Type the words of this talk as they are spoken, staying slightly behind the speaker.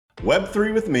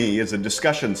Web3 with Me is a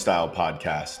discussion-style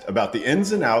podcast about the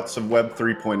ins and outs of Web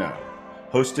 3.0,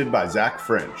 hosted by Zach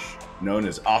French, known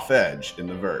as Off Edge in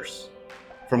the verse.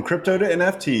 From crypto to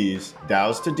NFTs,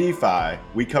 DAOs to DeFi,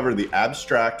 we cover the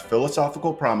abstract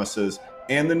philosophical promises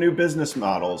and the new business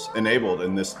models enabled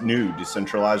in this new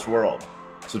decentralized world.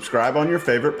 Subscribe on your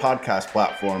favorite podcast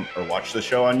platform or watch the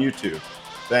show on YouTube.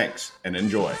 Thanks and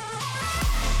enjoy.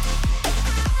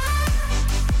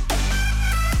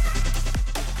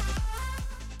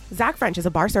 Zach French is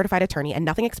a bar-certified attorney, and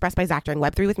nothing expressed by Zach during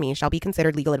Web3 with Me shall be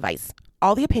considered legal advice.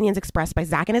 All the opinions expressed by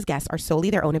Zach and his guests are solely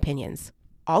their own opinions.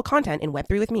 All content in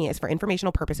Web3 with Me is for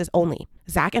informational purposes only.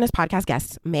 Zach and his podcast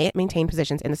guests may maintain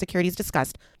positions in the securities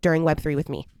discussed during Web3 with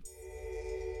Me.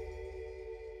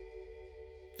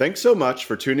 Thanks so much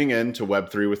for tuning in to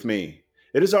Web3 with Me.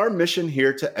 It is our mission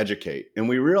here to educate, and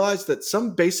we realize that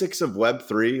some basics of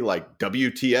Web3, like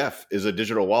WTF is a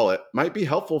digital wallet, might be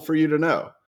helpful for you to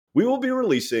know. We will be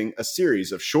releasing a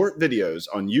series of short videos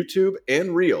on YouTube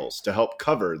and Reels to help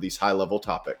cover these high-level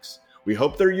topics. We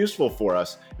hope they're useful for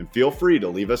us, and feel free to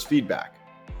leave us feedback.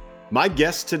 My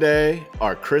guests today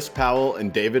are Chris Powell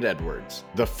and David Edwards,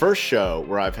 the first show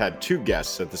where I've had two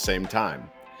guests at the same time.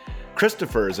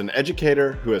 Christopher is an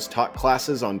educator who has taught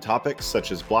classes on topics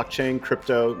such as blockchain,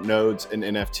 crypto, nodes, and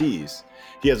NFTs.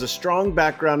 He has a strong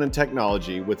background in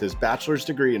technology with his bachelor's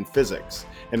degree in physics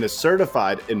and is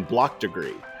certified in block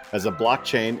degree as a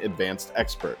blockchain advanced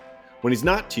expert. When he's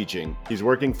not teaching, he's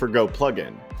working for Go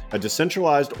Plugin, a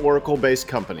decentralized Oracle-based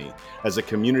company, as a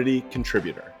community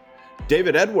contributor.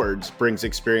 David Edwards brings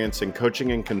experience in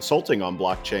coaching and consulting on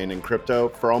blockchain and crypto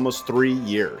for almost 3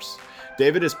 years.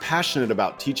 David is passionate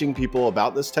about teaching people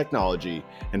about this technology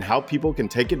and how people can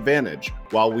take advantage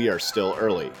while we are still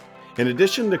early. In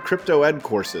addition to crypto ed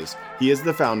courses, he is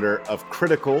the founder of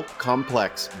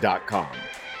criticalcomplex.com.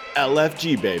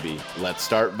 LFG baby, let's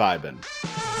start vibing.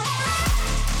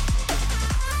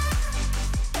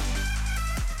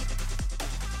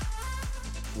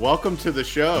 Welcome to the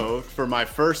show for my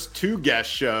first two guest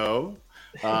show.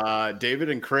 David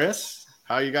and Chris,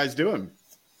 how are you guys doing?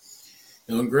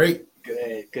 Doing great.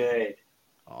 Good.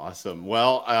 Awesome.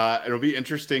 Well, it'll be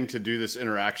interesting to do this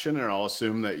interaction, and I'll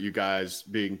assume that you guys,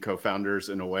 being co-founders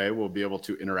in a way, will be able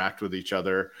to interact with each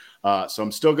other. So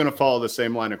I'm still going to follow the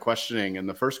same line of questioning. And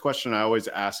the first question I always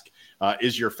ask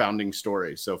is your founding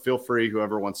story. So feel free,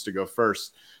 whoever wants to go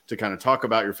first, to kind of talk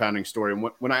about your founding story. And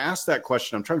when I ask that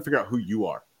question, I'm trying to figure out who you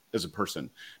are as a person,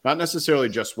 not necessarily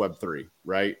just Web3,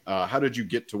 right? How did you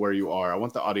get to where you are? I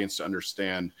want the audience to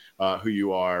understand who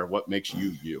you are, what makes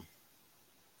you you.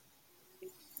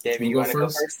 David, you want to go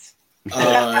first?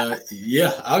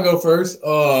 Yeah, I'll go first.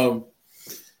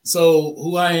 So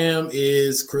who I am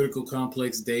is Critical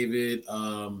Complex David.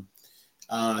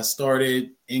 I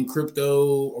started in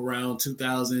crypto around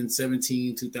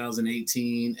 2017,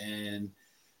 2018. And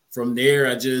from there,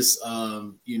 I just,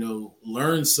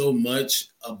 learned so much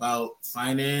about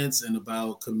finance and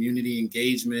about community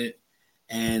engagement.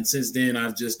 And since then,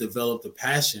 I've just developed a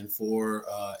passion for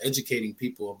educating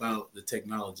people about the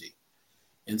technology.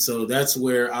 And so that's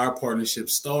where our partnership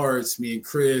starts. Me and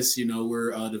Chris,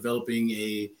 we're developing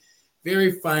a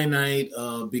very finite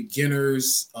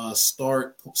beginners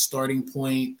starting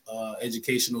point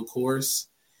educational course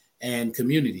and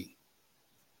community.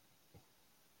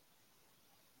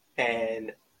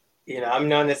 And, I'm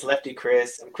known as Lefty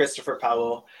Chris. I'm Christopher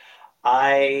Powell.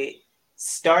 I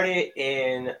started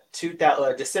in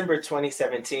December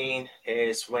 2017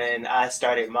 is when I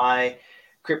started my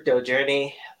crypto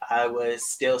journey. I was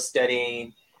still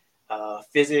studying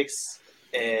physics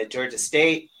at Georgia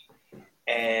State.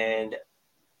 And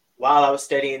while I was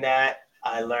studying that,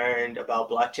 I learned about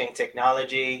blockchain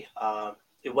technology.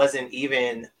 It wasn't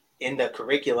even in the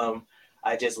curriculum.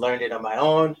 I just learned it on my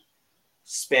own,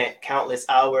 spent countless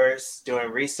hours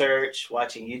doing research,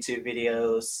 watching YouTube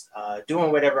videos,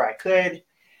 doing whatever I could.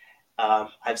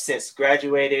 I've since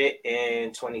graduated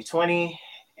in 2020,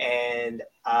 and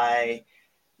I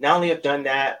not only have done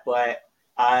that, but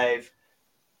I've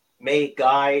made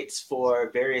guides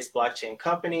for various blockchain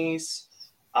companies.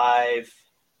 I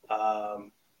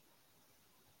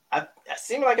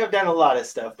seem like I've done a lot of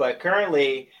stuff, but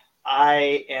currently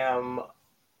I am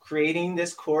creating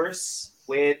this course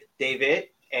with David,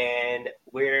 and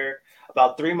we're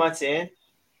about 3 months in,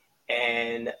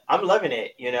 and I'm loving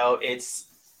it. It's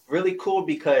really cool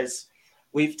because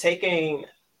we've taken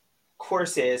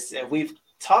courses and we've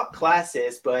taught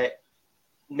classes, but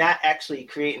not actually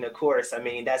creating a course. I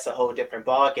mean, that's a whole different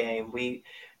ball game. We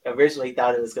originally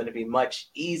thought it was going to be much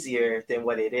easier than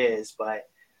what it is, but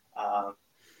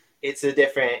it's a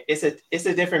different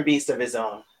beast of its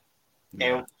own.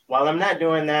 Yeah. And while I'm not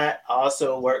doing that, I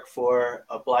also work for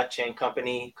a blockchain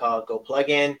company called Go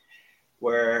Plugin,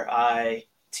 where I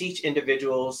teach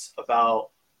individuals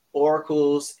about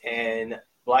oracles and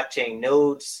blockchain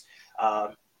nodes.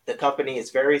 The company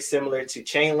is very similar to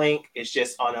Chainlink. It's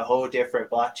just on a whole different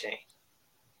blockchain.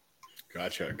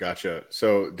 Gotcha.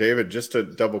 So David, just to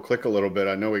double click a little bit,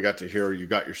 I know we got to hear you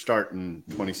got your start in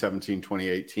 2017,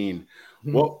 2018.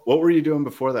 What were you doing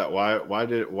before that?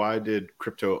 Why did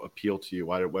crypto appeal to you?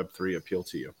 Why did Web3 appeal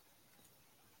to you?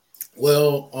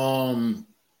 Well,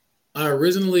 I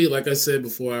originally, like I said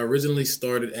before, I originally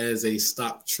started as a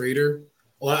stock trader.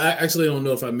 Well, I actually don't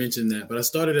know if I mentioned that, but I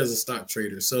started as a stock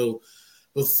trader. So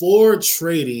before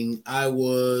trading, I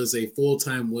was a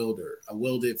full-time welder. I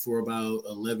welded for about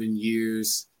 11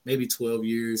 years, maybe 12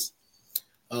 years.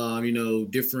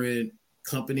 Different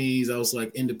companies. I was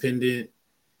like independent.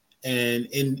 And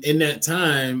in that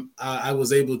time, I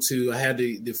was able to, I had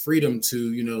the freedom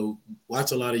to,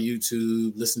 watch a lot of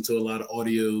YouTube, listen to a lot of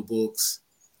audio books.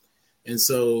 And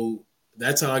so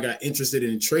that's how I got interested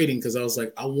in trading, because I was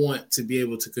like, I want to be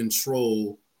able to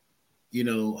control,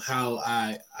 how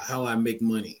I make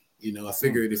money. I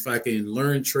figured if I can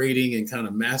learn trading and kind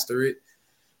of master it,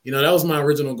 that was my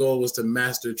original goal, was to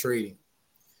master trading.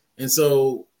 And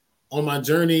so on my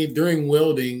journey during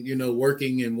welding,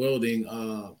 working in welding,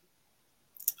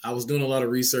 I was doing a lot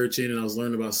of researching and I was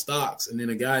learning about stocks. And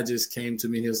then a guy just came to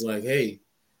me and he was like, hey,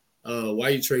 why are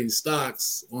you trading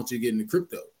stocks? Why don't you get into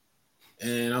crypto?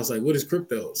 And I was like, what is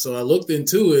crypto? So I looked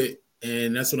into it,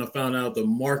 and that's when I found out the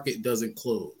market doesn't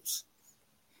close.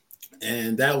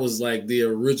 And that was like the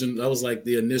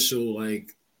initial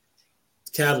like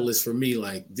catalyst for me.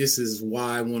 Like, this is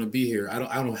why I want to be here. I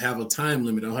don't have a time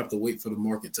limit. I don't have to wait for the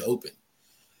market to open.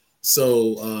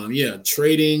 So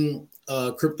trading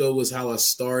crypto was how I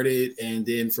started. And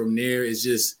then from there, it's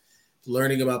just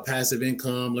learning about passive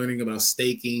income, learning about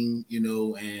staking,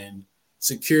 and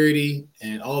security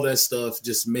and all that stuff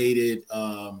just made it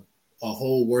a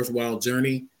whole worthwhile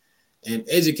journey. And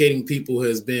educating people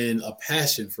has been a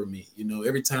passion for me.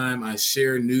 Every time I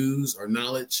share news or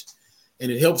knowledge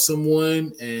and it helps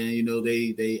someone and,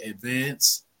 they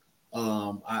advance,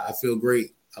 I feel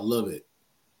great. I love it.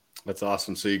 That's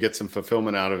awesome. So you get some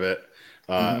fulfillment out of it.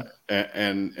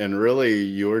 And really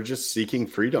you're just seeking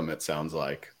freedom. It sounds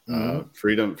like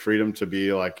freedom to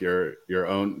be like your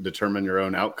own, determine your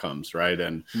own outcomes. Right.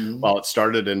 And while it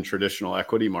started in traditional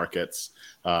equity markets,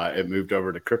 it moved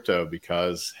over to crypto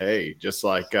because, hey, just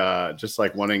like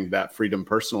wanting that freedom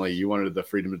personally, you wanted the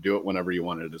freedom to do it whenever you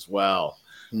wanted as well.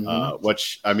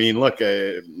 Which, I mean, look,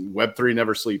 Web3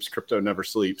 never sleeps. Crypto never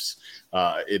sleeps.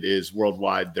 It is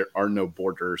worldwide. There are no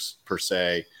borders per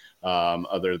se,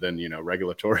 other than,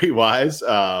 regulatory wise.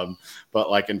 But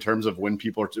like in terms of when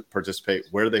people participate,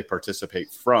 where they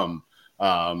participate from,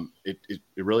 it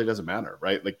really doesn't matter,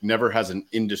 right? Like never has an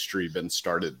industry been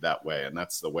started that way. And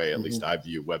that's the way, at least I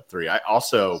view Web3. I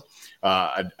also,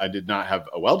 I did not have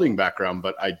a welding background,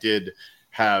 but I did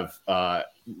have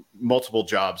multiple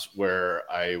jobs where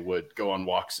I would go on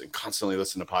walks and constantly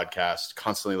listen to podcasts,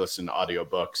 constantly listen to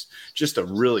audiobooks, just a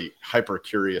really hyper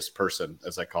curious person,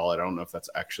 as I call it. I don't know if that's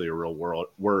actually a real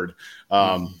word,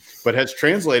 but has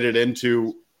translated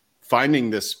into finding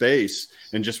this space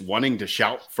and just wanting to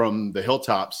shout from the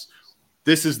hilltops,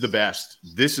 this is the best.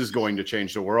 This is going to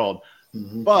change the world.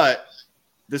 But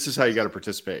this is how you got to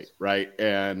participate, right?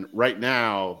 And right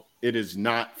now it is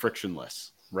not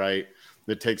frictionless, right?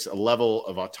 It takes a level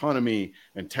of autonomy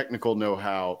and technical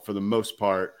know-how for the most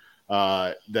part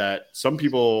that some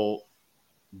people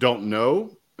don't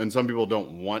know and some people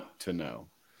don't want to know.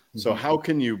 So how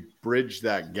can you bridge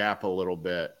that gap a little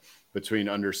bit between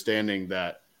understanding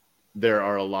that there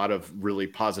are a lot of really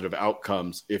positive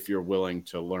outcomes if you're willing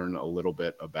to learn a little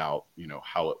bit about,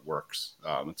 how it works?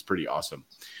 It's pretty awesome.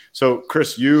 So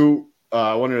Chris,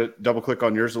 I want to double click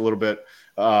on yours a little bit.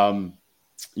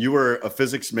 You were a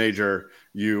physics major.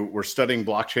 You were studying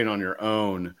blockchain on your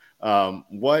own.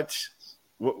 What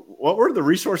were the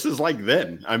resources like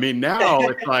then? I mean, now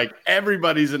it's like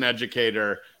everybody's an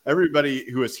educator. Everybody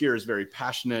who is here is very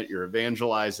passionate. You're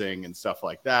evangelizing and stuff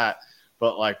like that.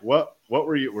 But like, what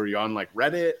were you? Were you on like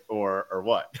Reddit or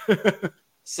what?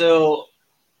 So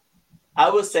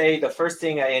I would say the first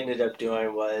thing I ended up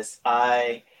doing was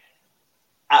I'll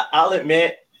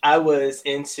admit I was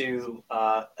into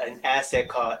an asset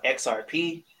called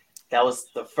XRP. That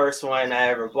was the first one I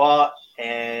ever bought.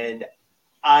 And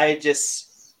I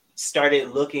just started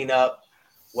looking up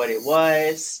what it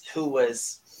was, who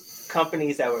was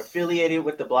companies that were affiliated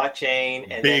with the blockchain.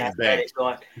 And then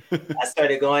I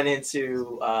started going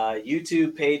into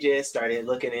YouTube pages, started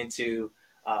looking into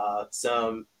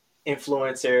some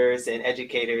influencers and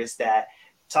educators that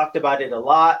talked about it a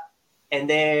lot. And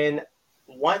then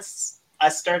once I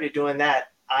started doing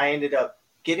that, I ended up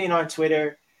getting on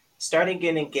Twitter, starting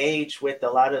getting engaged with a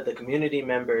lot of the community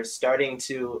members, starting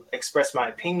to express my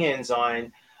opinions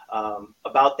on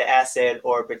about the asset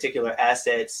or particular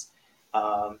assets.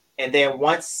 And then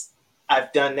once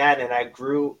I've done that and I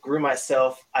grew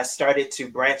myself, I started to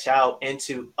branch out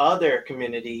into other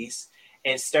communities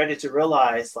and started to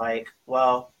realize like,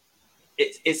 well,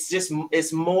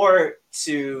 it's more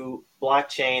to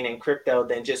blockchain and crypto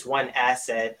than just one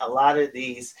asset. A lot of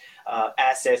these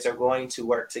assets are going to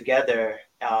work together,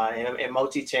 and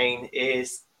multi-chain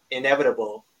is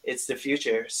inevitable. It's the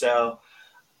future. So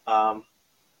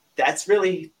that's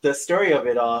really the story of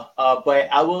it all. But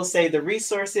I will say the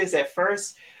resources at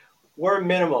first were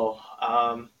minimal.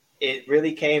 It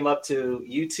really came up to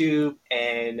YouTube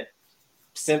and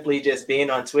simply just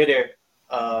being on Twitter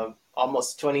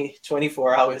almost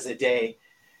 24 hours a day,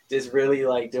 just really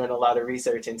like doing a lot of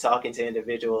research and talking to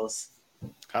individuals.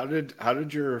 How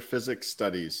did your physics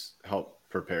studies help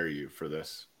prepare you for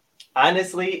this?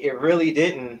 Honestly, it really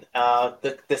didn't.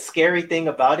 The scary thing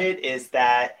about it is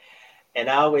that, and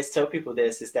I always tell people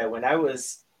this, is that when I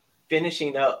was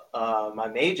finishing up my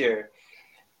major,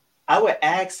 I would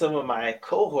ask some of my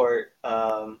cohort,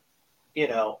 have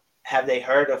they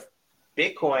heard of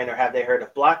Bitcoin or have they heard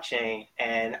of blockchain?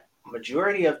 And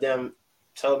majority of them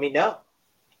told me no.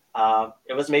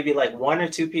 It was maybe like one or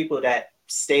two people that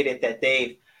stated that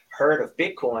they've heard of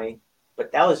Bitcoin,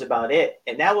 but that was about it.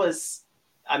 And that was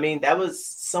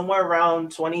somewhere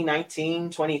around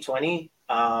 2019, 2020,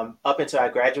 up until I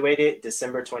graduated,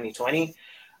 December 2020.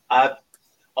 I've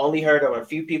only heard of a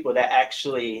few people that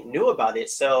actually knew about it.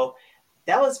 So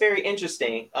that was very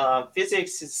interesting.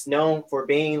 Physics is known for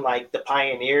being like the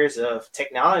pioneers of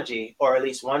technology, or at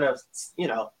least one of,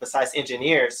 besides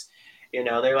engineers,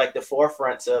 they're like the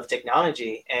forefronts of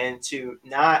technology. And to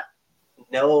not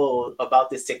know about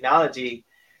this technology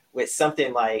with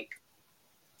something like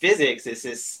physics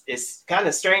is kind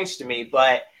of strange to me.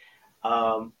 But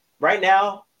right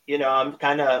now, I'm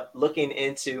kind of looking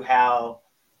into how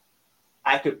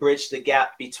I could bridge the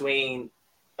gap between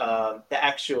the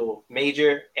actual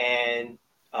major and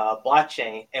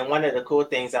blockchain. And one of the cool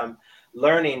things I'm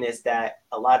learning is that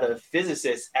a lot of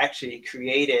physicists actually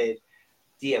created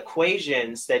the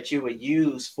equations that you would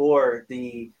use for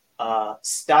the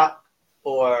stock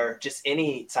or just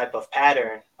any type of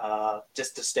pattern,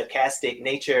 just the stochastic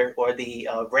nature or the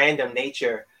random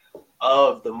nature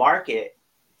of the market.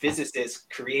 Physicists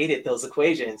created those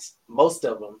equations, most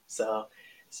of them. So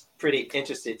it's pretty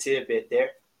interesting tidbit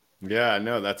there. Yeah,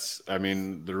 no,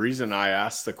 the reason I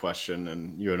asked the question,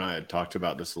 and you and I had talked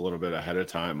about this a little bit ahead of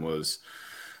time, was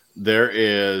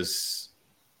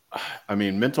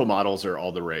mental models are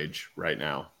all the rage right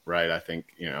now, right? I think,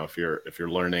 if you're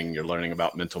learning, you're learning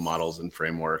about mental models and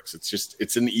frameworks.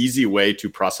 It's an easy way to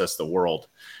process the world,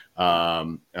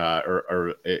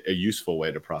 or a useful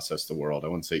way to process the world. I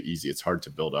wouldn't say easy. It's hard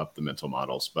to build up the mental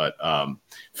models, but a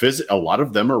lot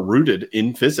of them are rooted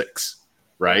in physics,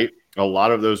 right? A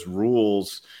lot of those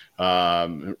rules,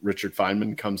 Richard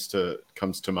Feynman comes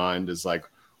to mind as like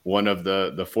one of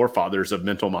the forefathers of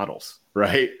mental models,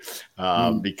 right?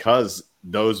 Because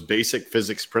those basic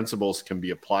physics principles can be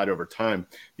applied over time.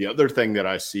 The other thing that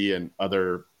I see in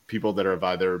other people that have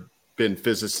either been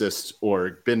physicists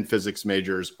or been physics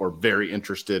majors or very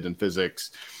interested in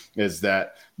physics is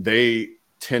that they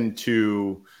tend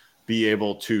to be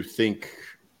able to think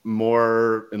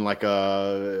more in like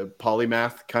a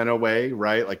polymath kind of way,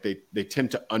 right? Like they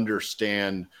tend to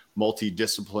understand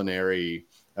multidisciplinary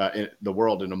in the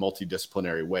world in a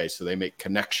multidisciplinary way. So they make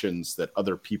connections that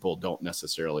other people don't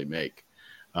necessarily make,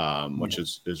 which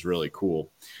is really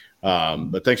cool.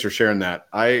 But thanks for sharing that.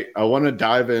 I want to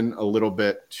dive in a little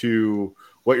bit to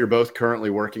what you're both currently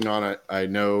working on. I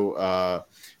know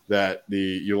that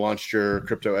you launched your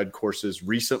crypto ed courses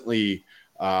recently.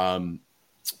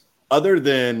 Other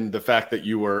than the fact that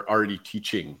you were already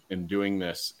teaching and doing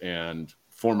this and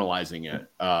formalizing it,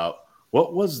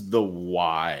 what was the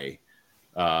why,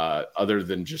 other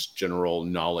than just general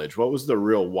knowledge? What was the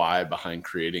real why behind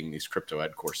creating these crypto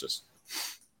ed courses?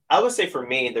 I would say for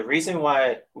me, the reason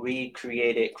why we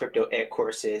created crypto ed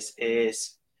courses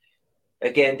is,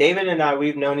 again, David and I,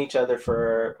 we've known each other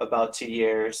for about 2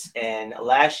 years. And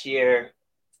last year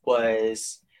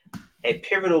was a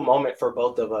pivotal moment for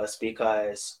both of us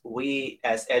because we,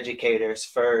 as educators,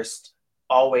 first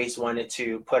always wanted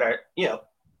to put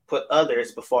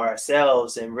others before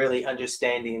ourselves and really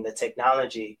understanding the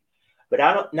technology. But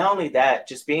not only that,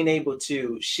 just being able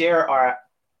to share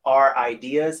our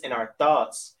ideas and our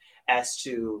thoughts as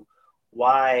to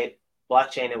why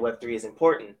blockchain and Web3 is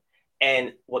important.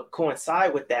 And what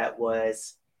coincided with that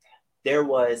was there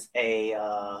was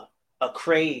a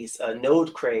craze, a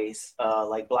node craze,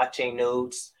 like blockchain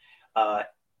nodes.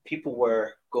 People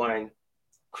were going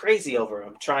crazy over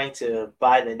them, trying to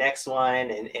buy the next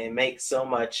one and make so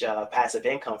much passive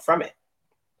income from it.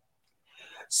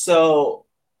 So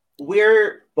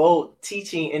we're both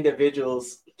teaching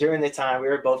individuals during the time, we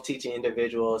were both teaching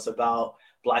individuals about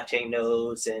blockchain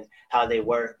nodes and how they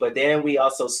work. But then we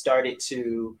also started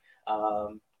to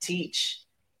teach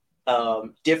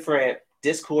different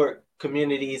Discord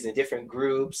communities and different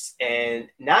groups, and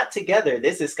not together.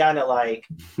 This is kind of like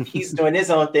he's doing his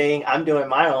own thing, I'm doing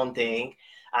my own thing.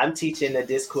 I'm teaching a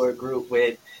Discord group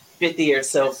with 50 or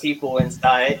so people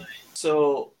inside.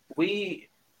 So we,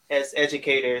 as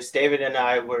educators, David and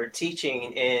I were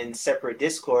teaching in separate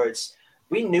Discords.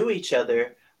 We knew each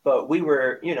other, but we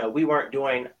were, we weren't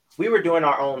doing, we were doing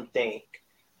our own thing.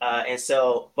 And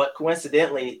so, but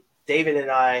coincidentally, David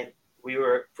and I, we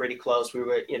were pretty close. We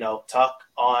would, talk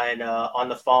on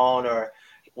the phone, or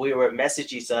we would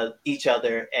message each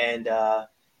other. And,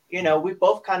 we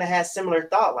both kind of had similar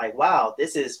thought, like, wow,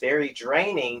 this is very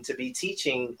draining to be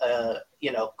teaching,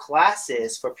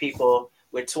 classes for people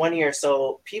with 20 or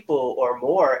so people or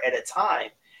more at a time.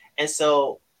 And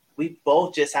so we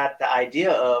both just had the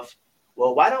idea of,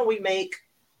 well, why don't we make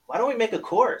a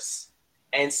course?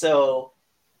 And so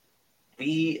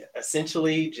we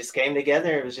essentially just came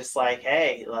together. It was just like,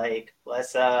 hey, like,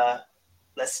 let's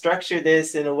structure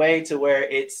this in a way to where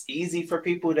it's easy for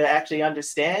people to actually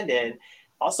understand and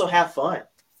also have fun.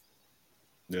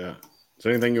 Yeah. Is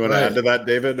there anything you want to add to that,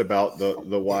 David, about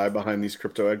the why behind these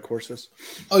crypto ed courses?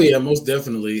 Oh yeah, most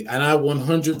definitely. And I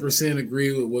 100%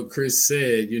 agree with what Chris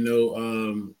said.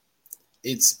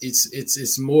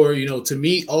 It's more, to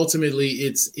me, ultimately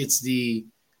it's the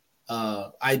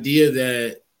idea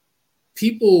that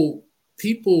people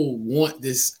want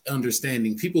this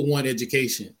understanding. People want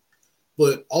education,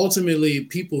 but ultimately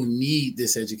people need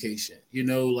this education.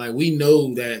 Like, we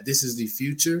know that this is the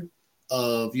future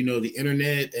of, the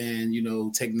internet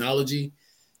and, technology.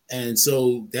 And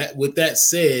so that, with that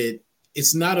said,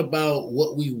 it's not about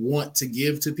what we want to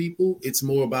give to people. It's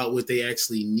more about what they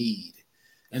actually need.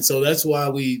 And so that's why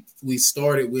we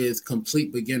started with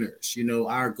complete beginners.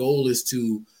 Our goal is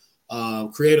to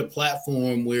create a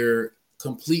platform where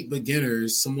complete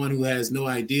beginners, someone who has no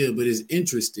idea but is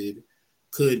interested,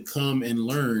 could come and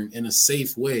learn in a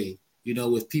safe way,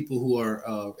 with people who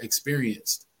are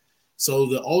experienced. So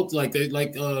back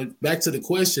to the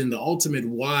question, the ultimate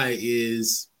why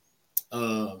is,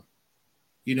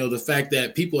 the fact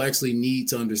that people actually need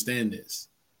to understand this,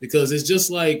 because it's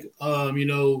just like,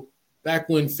 back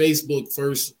when Facebook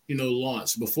first,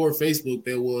 launched. Before Facebook,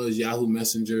 there was Yahoo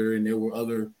Messenger, and there were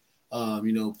other,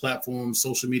 platforms,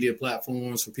 social media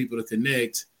platforms for people to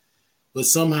connect. But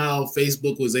somehow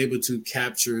Facebook was able to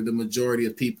capture the majority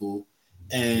of people.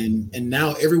 And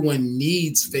now everyone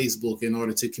needs Facebook in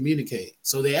order to communicate.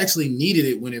 So they actually needed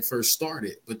it when it first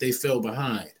started, but they fell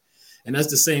behind. And that's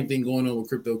the same thing going on with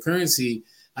cryptocurrency.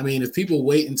 I mean, if people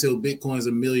wait until Bitcoin's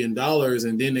 $1 million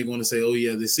and then they're going to say, oh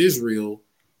yeah, this is real,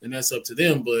 then that's up to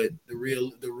them. But the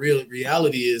real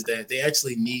reality is that they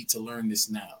actually need to learn this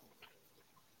now.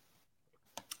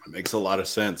 It makes a lot of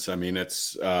sense. I mean,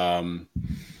 it's,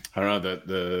 I don't know,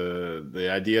 the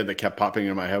idea that kept popping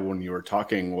in my head when you were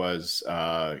talking was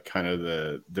kind of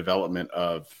the development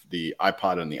of the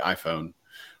iPod and the iPhone,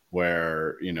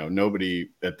 where, nobody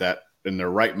in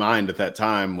their right mind at that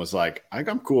time was like,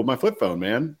 I'm cool with my flip phone,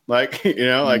 man. Like,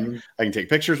 like I can take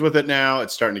pictures with it now.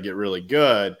 It's starting to get really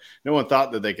good. No one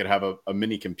thought that they could have a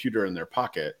mini computer in their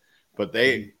pocket, but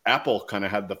Apple kind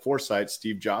of had the foresight.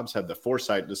 Steve Jobs had the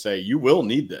foresight to say, you will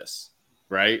need this,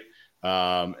 right?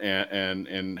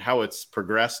 And how it's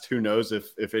progressed, who knows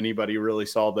if anybody really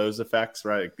saw those effects,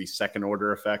 right? Like these second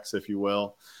order effects, if you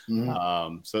will.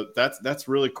 So that's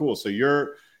really cool. So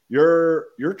you're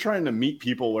trying to meet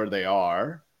people where they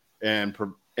are and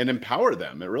empower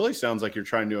them. It really sounds like you're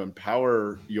trying to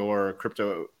empower your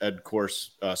crypto ed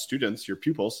course students, your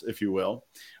pupils, if you will.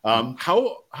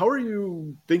 How are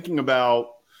you thinking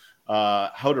about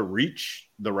how to reach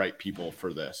the right people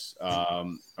for this?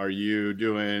 Are you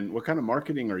doing, what kind of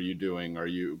marketing are you doing? Are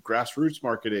you grassroots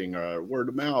marketing or word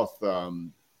of mouth?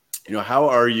 How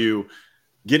are you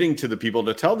getting to the people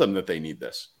to tell them that they need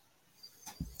this?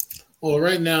 Well,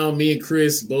 right now, me and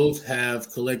Chris both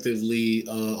have collectively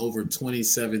over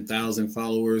 27,000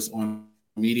 followers on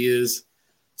medias.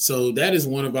 So that is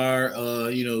one of our,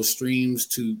 streams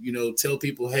to, tell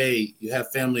people, hey, you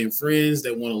have family and friends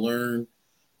that want to learn.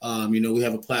 We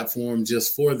have a platform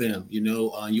just for them.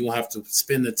 You won't have to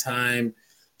spend the time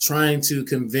trying to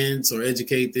convince or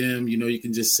educate them. You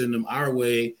can just send them our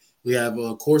way. We have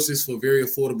courses for very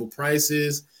affordable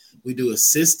prices. We do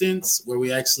assistance where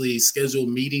we actually schedule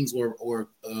meetings or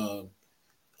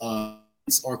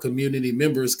our community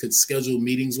members could schedule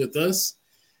meetings with us.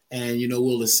 And,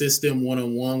 we'll assist them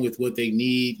one-on-one with what they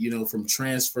need, from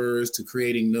transfers to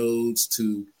creating nodes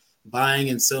to buying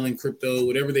and selling crypto,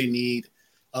 whatever they need.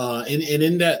 And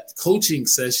in that coaching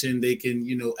session, they can,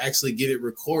 actually get it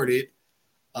recorded,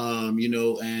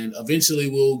 and eventually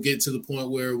we'll get to the point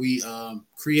where we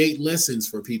create lessons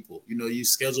for people. You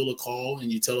schedule a call and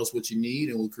you tell us what you need,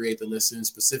 and we'll create the lesson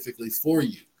specifically for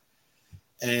you.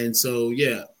 And so,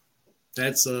 yeah,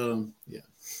 that's, yeah.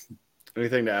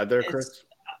 Anything to add there, Chris?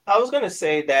 I was going to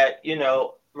say that,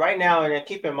 right now, and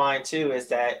keep in mind too, is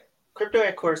that Crypto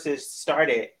Ed courses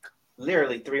started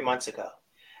literally 3 months ago.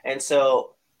 And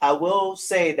so I will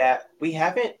say that we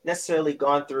haven't necessarily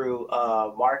gone through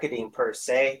marketing per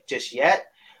se just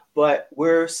yet, but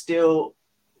we're still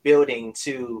building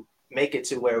to make it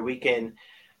to where we can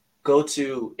go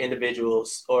to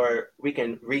individuals or we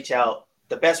can reach out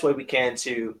the best way we can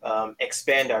to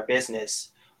expand our business.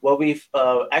 What we've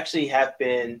actually have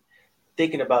been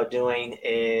thinking about doing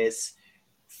is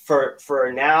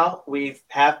for now,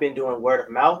 have been doing word of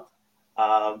mouth.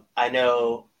 I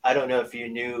don't know if you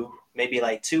knew, maybe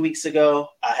like 2 weeks ago,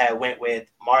 I had went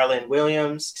with Marlon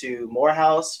Williams to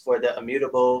Morehouse for the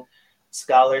Immutable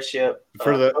Scholarship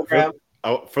program.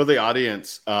 For the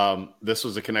audience, this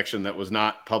was a connection that was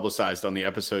not publicized on the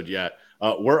episode yet.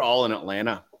 We're all in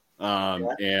Atlanta,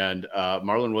 and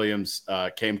Marlon Williams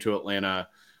came to Atlanta.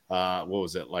 What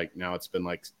was it like? Now it's been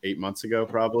like 8 months ago,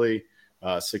 probably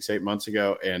 6-8 months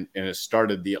ago, and it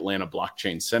started the Atlanta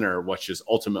Blockchain Center, which is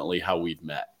ultimately how we've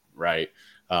met, right?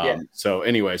 So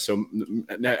anyway,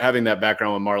 having that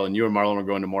background with Marlon, you and Marlon were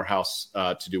going to Morehouse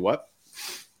to do what?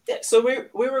 Yeah, so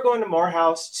we were going to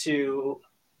Morehouse to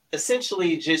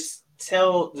essentially just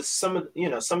tell some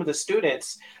of the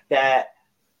students that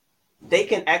they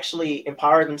can actually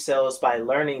empower themselves by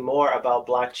learning more about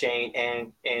blockchain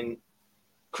and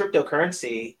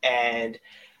cryptocurrency, and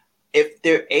if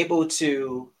they're able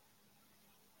to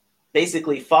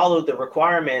basically follow the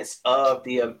requirements of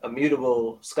the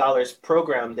Immutable Scholars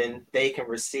Program, then they can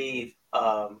receive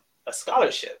a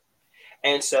scholarship.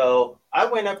 And so I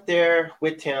went up there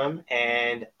with him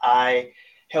and I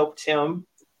helped him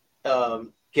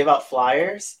give out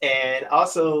flyers and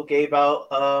also gave out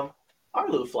our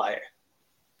little flyer.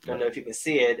 I don't know if you can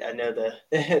see it. I know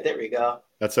there we go.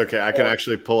 That's okay. I can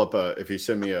actually pull up if you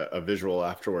send me a visual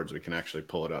afterwards, we can actually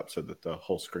pull it up so that the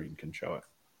whole screen can show it.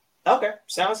 Okay.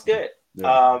 Sounds good.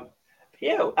 Yeah.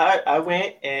 I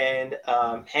went and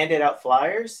handed out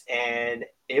flyers, and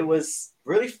it was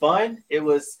really fun. It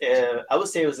was, I would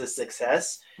say it was a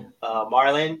success.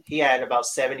 Marlon, he had about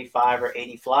 75 or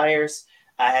 80 flyers.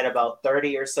 I had about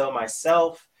 30 or so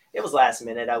myself. It was last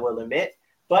minute, I will admit.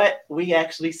 But we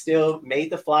actually still made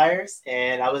the flyers,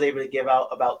 and I was able to give out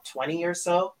about 20 or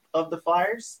so of the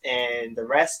flyers, and the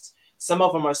rest, some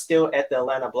of them are still at the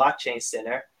Atlanta Blockchain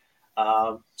Center.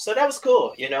 So that was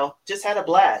cool, just had a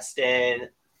blast, and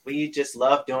we just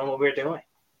love doing what we're doing.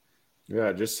 Yeah,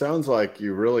 it just sounds like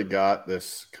you really got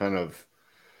this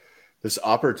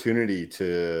opportunity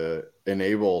to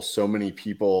enable so many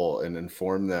people and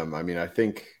inform them. I mean, I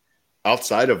think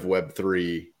outside of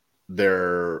Web3,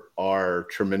 there are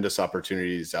tremendous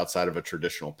opportunities outside of a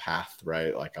traditional path,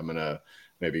 right? Like I'm going to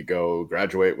maybe go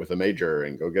graduate with a major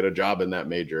and go get a job in that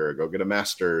major, or go get a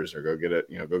master's, or go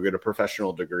get a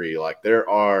professional degree. Like there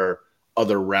are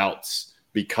other routes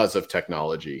because of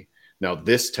technology. Now,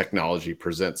 this technology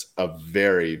presents a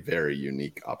very, very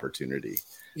unique opportunity.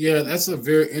 Yeah, that's a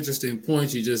very interesting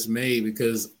point you just made,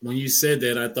 because when you said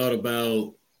that, I thought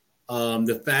about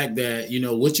the fact that,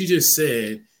 what you just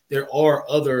said, there are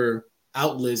other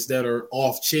outlets that are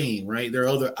off chain, right? There are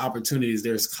other opportunities.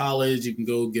 There's college, you can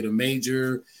go get a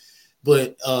major,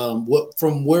 but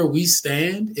from where we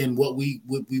stand and what we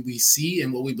see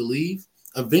and what we believe,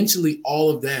 eventually all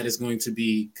of that is going to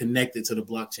be connected to the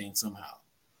blockchain somehow.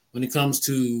 When it comes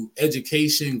to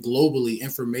education globally,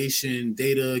 information,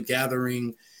 data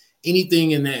gathering,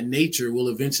 anything in that nature will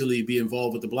eventually be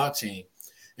involved with the blockchain.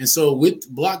 And so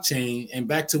with blockchain, and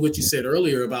back to what you said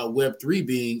earlier about Web3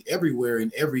 being everywhere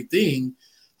and everything,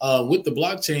 with the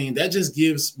blockchain, that just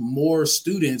gives more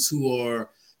students who are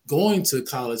going to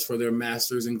college for their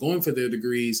masters and going for their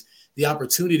degrees the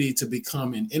opportunity to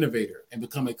become an innovator and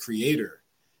become a creator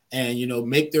and,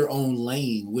 make their own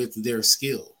lane with their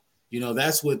skill.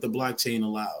 That's what the blockchain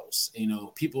allows.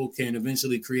 People can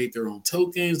eventually create their own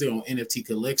tokens, their own NFT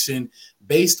collection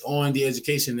based on the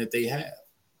education that they have.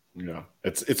 Yeah,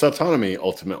 it's autonomy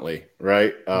ultimately,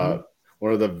 right?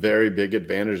 One of the very big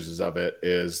advantages of it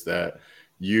is that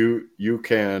you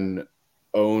can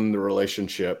own the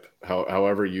relationship,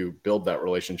 however you build that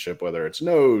relationship, whether it's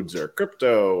nodes or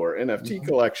crypto or NFT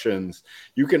collections,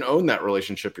 you can own that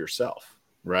relationship yourself,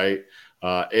 right?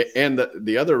 And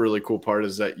the other really cool part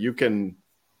is that you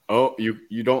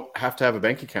don't have to have a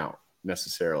bank account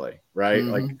necessarily, right?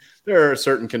 Like there are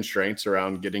certain constraints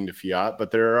around getting to fiat,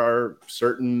 but there are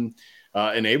certain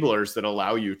enablers that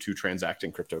allow you to transact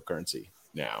in cryptocurrency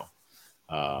now.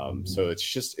 So it's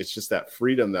just that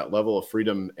freedom, that level of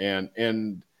freedom, and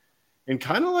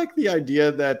kind of like the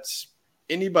idea that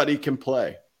anybody can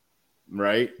play,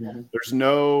 right? There's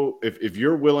no, if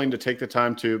you're willing to take the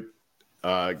time to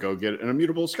go get an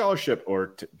immutable scholarship or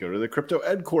to go to the crypto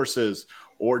ed courses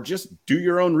or just do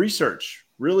your own research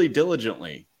really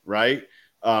diligently, right?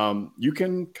 You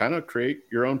can kind of create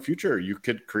your own future. You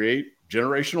could create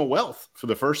generational wealth for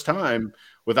the first time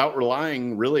without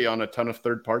relying really on a ton of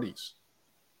third parties.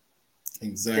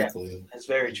 Exactly. Yeah, that's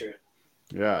very true.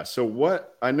 Yeah. So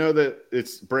I know that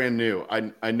it's brand new.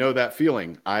 I know that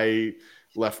feeling. I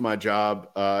left my job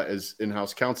as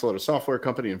in-house counsel at a software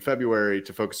company in February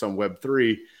to focus on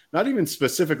Web3, not even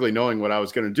specifically knowing what I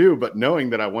was going to do, but knowing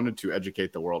that I wanted to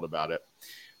educate the world about it.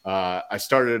 I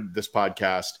started this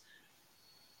podcast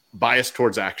biased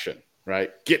towards action,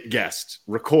 right? Get guests,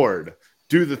 record,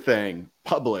 do the thing,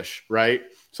 publish, right?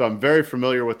 So I'm very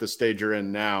familiar with the stage you're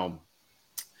in now.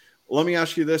 Let me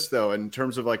ask you this, though, in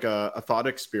terms of like a thought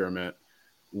experiment,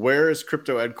 where is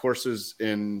crypto ed courses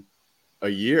in a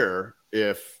year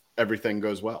if everything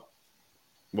goes well?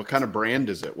 What kind of brand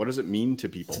is it? What does it mean to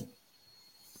people?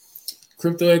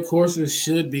 Crypto ed courses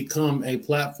should become a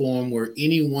platform where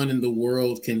anyone in the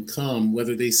world can come,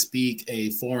 whether they speak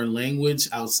a foreign language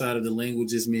outside of the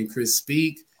languages me and Chris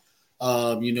speak.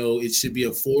 It should be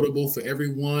affordable for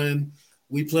everyone.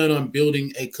 We plan on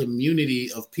building a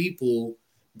community of people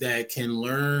that can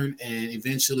learn and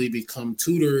eventually become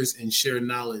tutors and share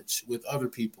knowledge with other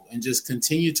people and just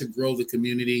continue to grow the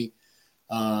community.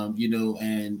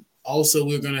 And also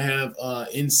we're going to have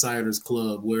Insiders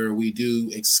Club where we do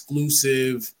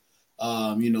exclusive,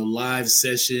 live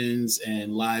sessions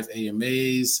and live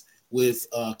AMAs with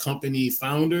company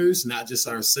founders, not just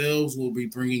ourselves. We'll be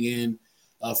bringing in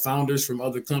founders from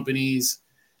other companies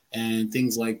and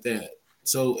things like that.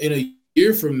 So in a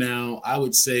year from now, I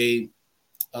would say,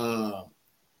 I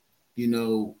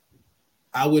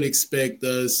would expect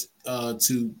us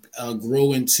to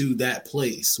grow into that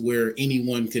place where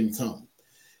anyone can come.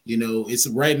 It's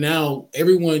right now,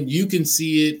 everyone, you can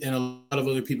see it and a lot of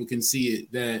other people can see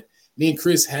it, that me and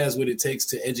Chris has what it takes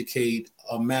to educate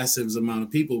a massive amount of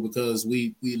people because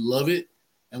we love it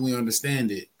and we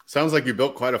understand it. Sounds like you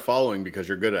built quite a following because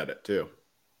you're good at it too.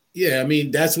 Yeah, I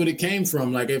mean, that's what it came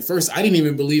from. Like at first, I didn't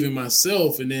even believe in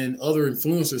myself. And then other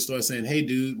influencers started saying, hey,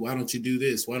 dude, why don't you do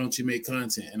this? Why don't you make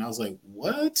content? And I was like,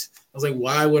 what? I was like,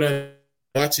 why would I be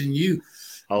watching you?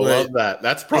 I love that.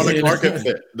 That's product market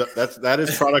fit. That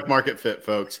is product market fit,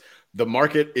 folks. The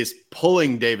market is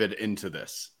pulling David into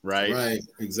this, right? Right,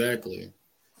 exactly.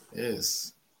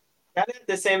 Yes. I had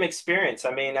the same experience.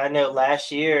 I mean, I know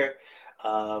last year,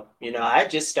 I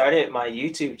just started my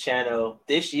YouTube channel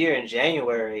this year in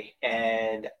January,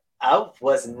 and I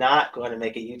was not going to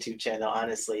make a YouTube channel,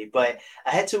 honestly, but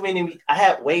I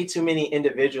had way too many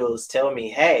individuals tell me,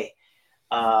 hey,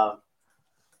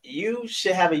 you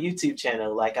should have a YouTube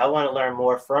channel. Like, I want to learn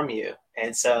more from you.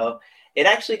 And so it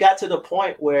actually got to the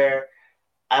point where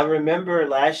I remember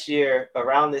last year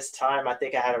around this time, I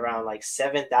think I had around like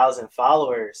 7,000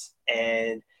 followers.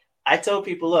 And I told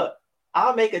people, look,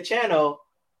 I'll make a channel,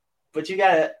 but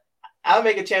I'll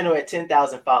make a channel at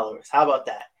 10,000 followers. How about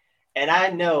that? And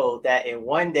I know that in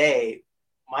one day,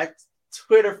 my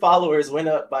Twitter followers went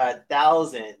up by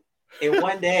 1,000 in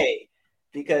one day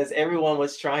because everyone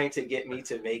was trying to get me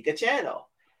to make a channel.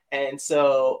 And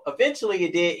so eventually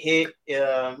it did hit,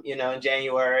 in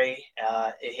January,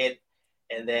 it hit.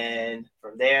 And then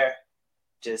from there,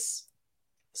 just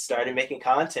started making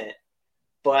content.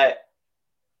 But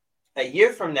a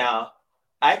year from now,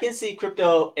 I can see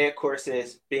crypto ed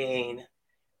courses being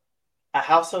a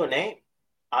household name.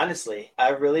 Honestly, I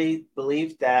really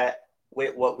believe that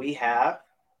with what we have,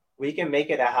 we can make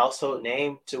it a household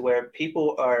name to where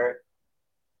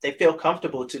they feel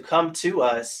comfortable to come to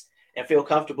us and feel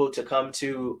comfortable to come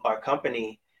to our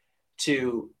company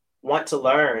to want to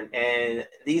learn. And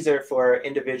these are for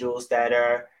individuals that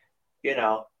are,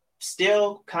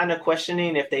 still kind of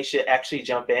questioning if they should actually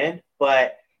jump in.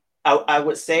 But I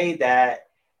would say that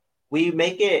we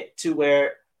make it to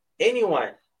where anyone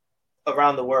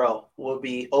around the world will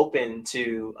be open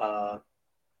to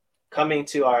coming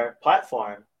to our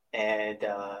platform. And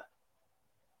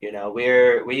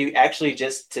we actually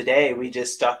just today we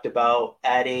just talked about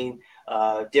adding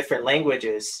different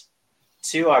languages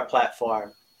to our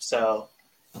platform. So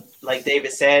like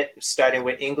David said, starting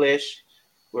with English,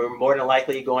 we're more than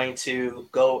likely going to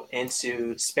go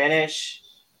into Spanish,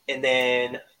 and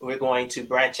then we're going to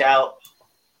branch out,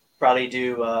 probably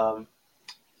do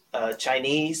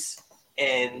Chinese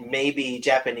and maybe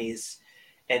Japanese,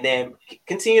 and then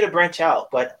continue to branch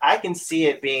out. But I can see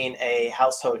it being a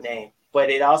household name, but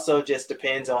it also just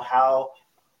depends on how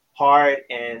hard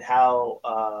and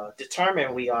how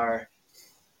determined we are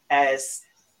as,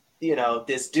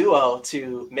 this duo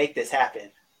to make this happen.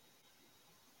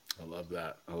 I love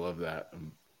that. I love that.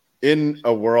 In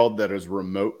a world that is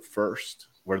remote first,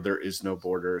 where there is no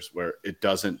borders, where it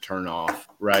doesn't turn off,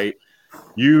 right?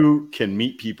 You can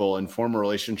meet people and form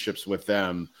relationships with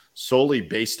them solely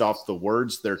based off the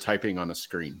words they're typing on a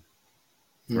screen,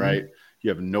 right? You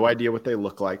have no idea what they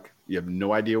look like. You have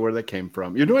no idea where they came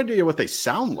from. You have no idea what they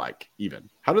sound like, even.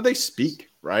 How do they speak,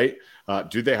 right?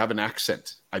 Do they have an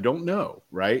accent? I don't know,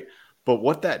 right? But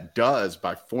what that does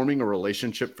by forming a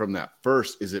relationship from that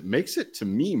first is it makes it, to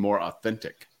me, more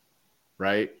authentic,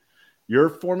 right? You're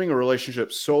forming a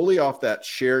relationship solely off that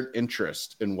shared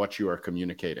interest in what you are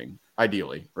communicating,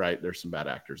 ideally, right? There's some bad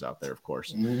actors out there, of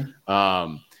course.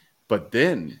 But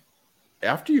then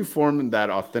after you form that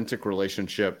authentic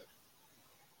relationship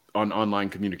on online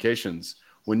communications,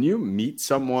 when you meet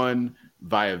someone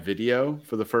via video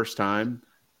for the first time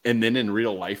and then in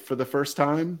real life for the first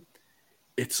time,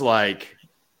 it's like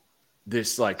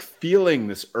this feeling,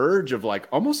 this urge of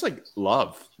almost like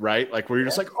love, right? Like where you're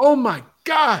just like, oh my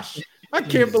gosh, I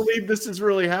can't believe this is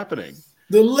really happening.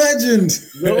 The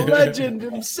legend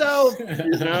himself,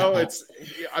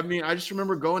 I just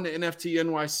remember going to NFT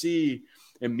NYC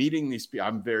and meeting these people.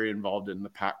 I'm very involved in the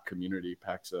PAC community.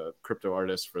 PAC's a crypto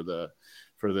artist for the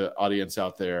audience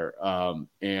out there.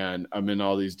 And I'm in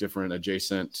all these different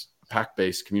adjacent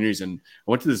PAC-based communities. And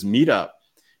I went to this meetup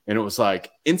and it was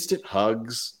like instant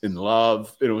hugs and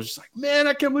love. And it was just like, man,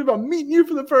 I can't believe I'm meeting you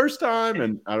for the first time.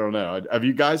 And I don't know. Have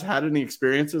you guys had any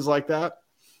experiences like that?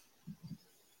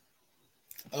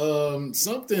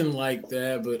 Something like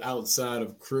that, but outside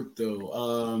of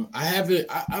crypto. I haven't.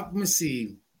 Let me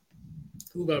see.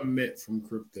 Who have I met from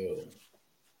crypto?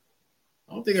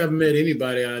 I don't think I've met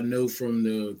anybody I know from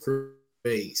the crypto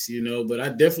base, but I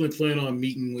definitely plan on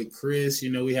meeting with Chris.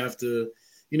 We have to,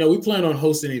 we plan on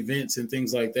hosting events and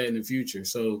things like that in the future.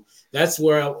 So that's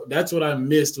what I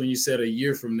missed when you said a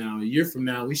year from now. A year from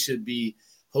now, we should be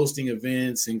hosting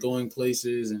events and going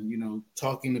places and,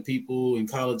 talking to people in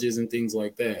colleges and things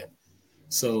like that.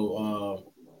 So,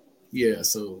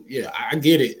 I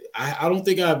get it. I don't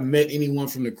think I've met anyone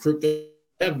from the crypto.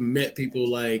 I've met people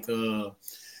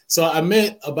so I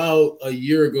met about a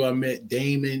year ago, I met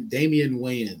Damian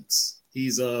Wayans.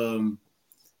 He's one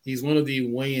of the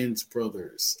Wayans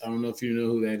brothers. I don't know if you know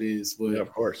who that is, but yeah,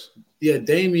 of course. Yeah,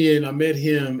 Damian, I met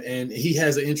him and he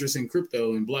has an interest in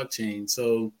crypto and blockchain.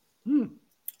 So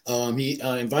he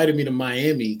invited me to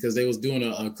Miami because they was doing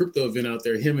a crypto event out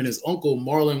there. Him and his uncle,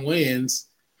 Marlon Wayans,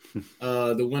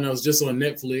 the one that was just on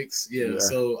Netflix. Yeah.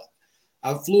 So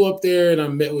I flew up there and I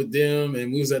met with them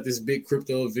and we was at this big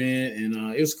crypto event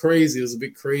and it was crazy. It was a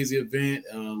big, crazy event.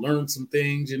 Learned some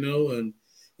things, and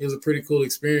it was a pretty cool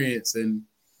experience. And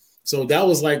so that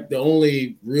was like the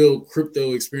only real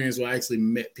crypto experience where I actually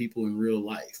met people in real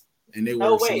life and they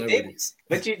were celebrities.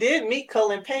 But you did meet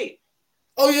Cullen Pate.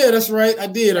 Oh yeah, that's right. I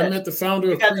did. Yeah. I met the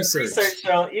founder of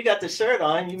Presearch. You got the shirt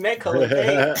on. You met Cullen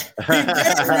Pate. He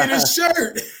gave me this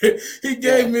shirt.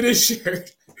 Me this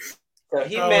shirt. So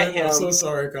he met him. I'm so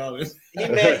sorry, Colin. He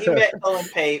met Cullen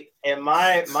Pate, and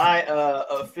my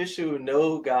official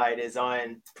node guide is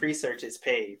on Presearch's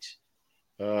page.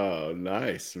 Oh,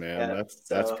 nice, man. Yeah,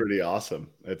 that's pretty awesome.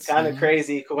 It's kind of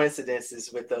crazy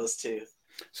coincidences with those two.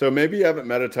 So maybe you haven't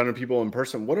met a ton of people in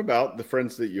person. What about the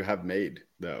friends that you have made,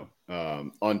 though,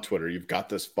 on Twitter? You've got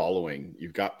this following.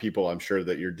 You've got people, I'm sure,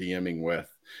 that you're DMing with.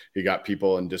 You got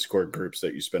people in Discord groups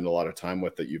that you spend a lot of time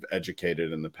with that you've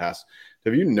educated in the past.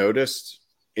 Have you noticed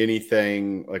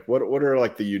anything, like what are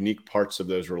like the unique parts of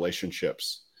those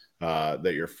relationships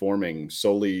that you're forming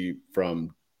solely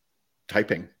from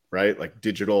typing, right? Like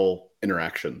digital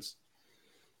interactions?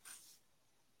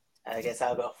 I guess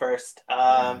I'll go first.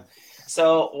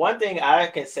 So one thing I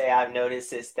can say I've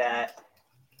noticed is that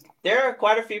there are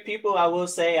quite a few people I will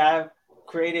say I've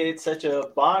created such a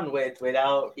bond with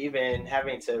without even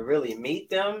having to really meet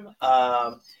them.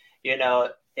 You know,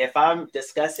 if I'm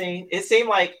discussing, it seemed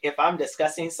like if I'm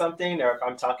discussing something or if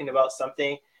I'm talking about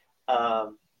something,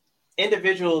 um,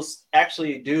 individuals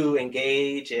actually do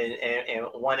engage and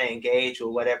want to engage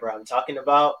with whatever I'm talking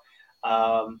about.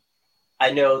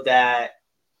 I know that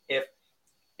if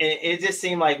it just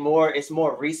seemed like it's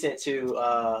more recent to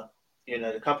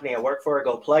the company I work for,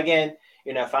 Go Plugin.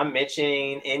 You know, if I'm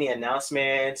mentioning any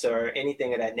announcements or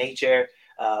anything of that nature,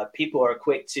 people are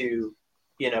quick to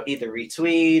either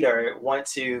retweet or want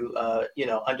to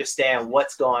understand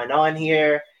what's going on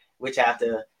here, which I have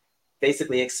to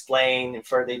basically explain in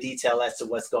further detail as to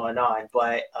what's going on.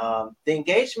 But the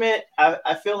engagement,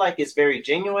 I feel like is very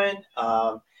genuine.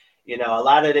 A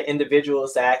lot of the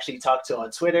individuals that I actually talk to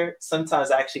on Twitter, sometimes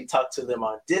I actually talk to them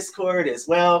on Discord as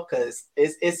well, because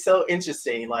it's so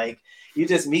interesting. Like, you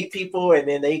just meet people and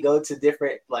then they go to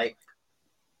different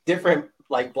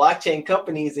blockchain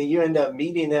companies, and you end up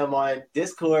meeting them on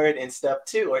Discord and stuff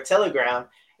too, or Telegram.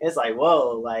 It's like,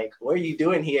 whoa, like, what are you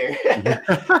doing here?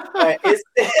 but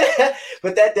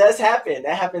but that does happen.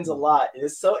 That happens a lot.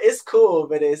 It's cool,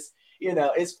 but it's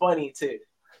funny too.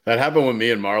 That happened with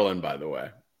me and Marlon, by the way.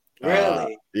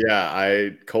 Really? Yeah,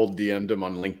 I cold DM'd him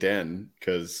on LinkedIn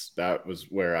because that was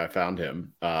where I found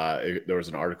him. There was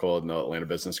an article in the Atlanta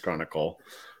Business Chronicle,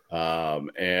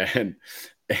 and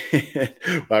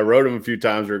I wrote him a few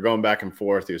times. We were going back and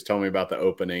forth. He was telling me about the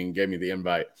opening, gave me the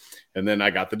invite, and then I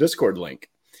got the Discord link.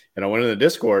 And I went in the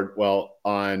Discord. Well,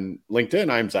 on LinkedIn,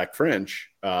 I'm Zach French.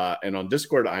 And on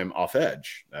Discord, I'm Off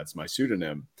Edge. That's my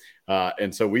pseudonym.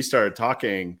 And so we started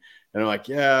talking. And I'm like,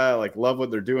 yeah, like, love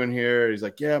what they're doing here. He's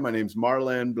like, yeah, my name's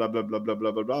Marlon, blah, blah, blah, blah,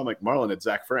 blah, blah, blah. I'm like, Marlon, it's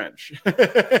Zach French. And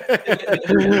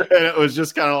it was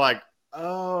just kind of like,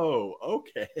 oh,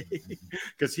 okay.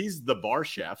 Because he's the bar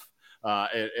chef.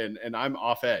 And I'm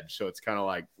Off Edge. So it's kind of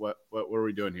like, what are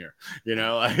we doing here?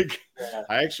 I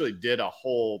actually did a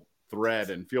whole thread,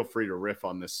 and feel free to riff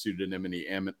on this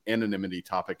pseudonymity anonymity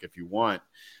topic if you want,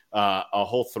 a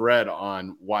whole thread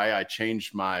on why I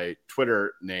changed my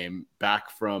Twitter name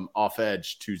back from Off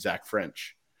Edge to Zach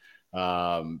French,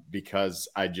 because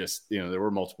I just, there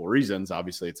were multiple reasons.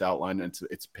 Obviously it's outlined, and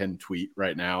it's a pinned tweet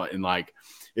right now, and like,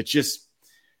 it's just,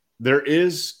 there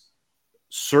is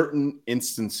certain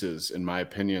instances, in my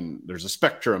opinion, there's a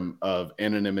spectrum of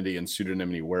anonymity and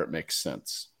pseudonymity where it makes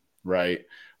sense, right?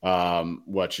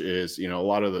 Which is, a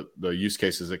lot of the use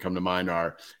cases that come to mind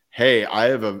are, hey,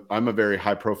 I'm a very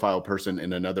high profile person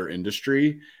in another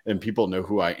industry, and people know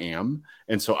who I am.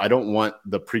 And so I don't want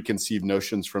the preconceived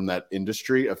notions from that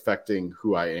industry affecting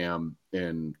who I am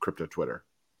in crypto Twitter.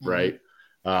 Right.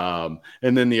 And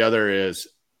then the other is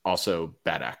also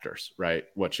bad actors, right?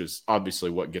 Which is obviously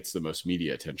what gets the most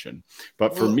media attention.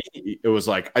 But for me, it was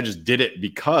like, I just did it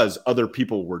because other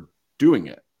people were doing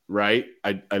it. Right.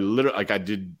 I literally,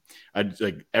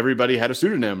 everybody had a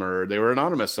pseudonym or they were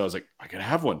anonymous. So I was like, I gotta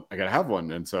have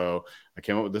one. And so I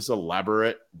came up with this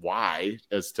elaborate why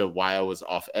as to why I was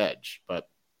Off Edge. But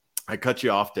I cut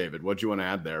you off, David. What'd you want to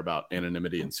add there about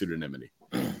anonymity and pseudonymity?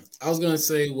 I was going to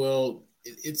say, well,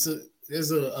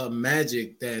 there's a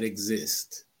magic that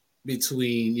exists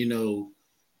between,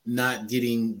 not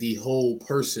getting the whole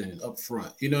person up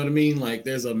front. You know what I mean? Like,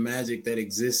 there's a magic that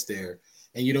exists there.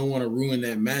 And you don't want to ruin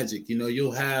that magic.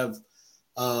 You'll have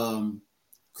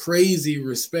crazy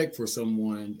respect for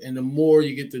someone. And the more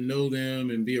you get to know them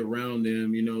and be around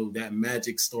them, that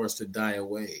magic starts to die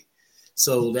away.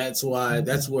 So that's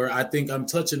where I think I'm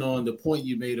touching on the point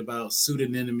you made about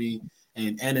pseudonymity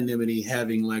and anonymity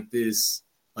having like this,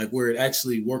 like where it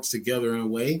actually works together in a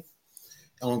way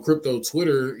on crypto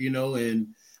Twitter, and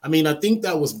I mean, I think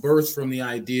that was birthed from the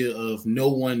idea of no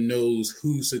one knows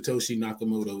who Satoshi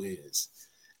Nakamoto is.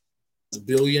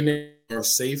 Billionaires are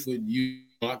safe with using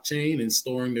blockchain and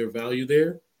storing their value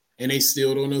there, and they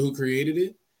still don't know who created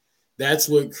it. That's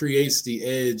what creates the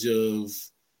edge of,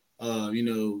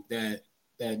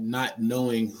 that not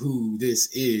knowing who this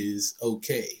is.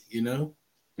 Okay,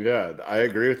 Yeah, I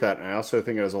agree with that, and I also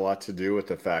think it has a lot to do with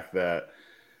the fact that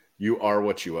you are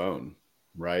what you own,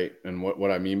 right? And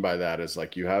what I mean by that is,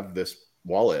 like, you have this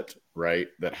wallet, right,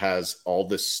 that has all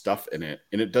this stuff in it,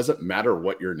 and it doesn't matter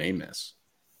what your name is.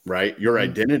 Right. Your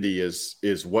identity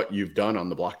is what you've done on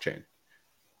the blockchain.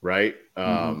 Right.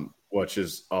 Which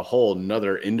is a whole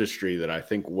nother industry that I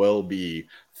think will be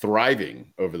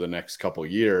thriving over the next couple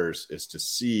of years, is to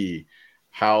see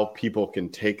how people can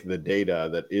take the data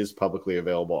that is publicly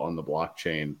available on the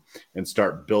blockchain and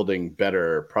start building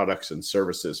better products and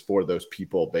services for those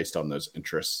people based on those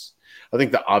interests. I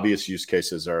think the obvious use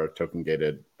cases are token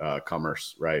gated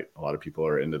commerce, right? A lot of people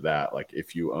are into that. Like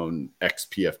if you own X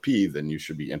PFP, then you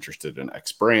should be interested in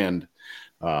X brand.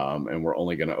 And we're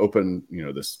only going to open,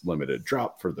 this limited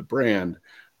drop for the brand.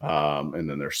 And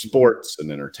then there's sports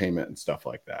and entertainment and stuff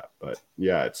like that. But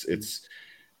yeah,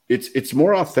 it's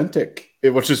more authentic,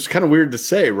 which is kind of weird to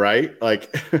say, right? Like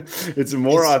it's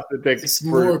more authentic. It's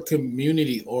more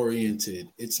community oriented.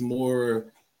 It's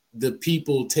more the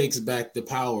people takes back the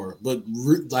power, but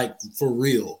like for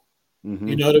real. Mm-hmm.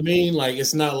 You know what I mean? Like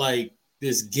it's not like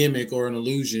this gimmick or an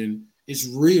illusion. It's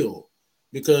real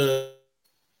because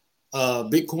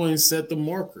Bitcoin set the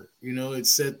marker. It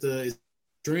set the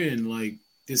trend. Like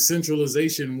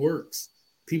decentralization works.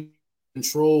 People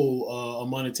control a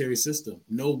monetary system.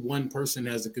 No one person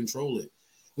has to control it.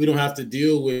 We don't have to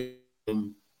deal with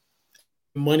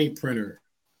money printer,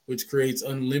 which creates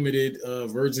unlimited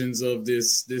versions of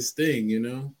this thing,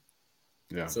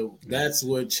 Yeah. So that's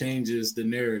what changes the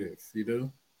narrative,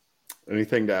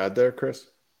 Anything to add there, Chris?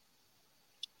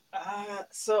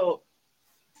 So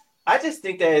I just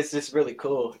think that it's just really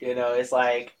cool. It's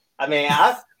like, I mean,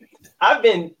 I've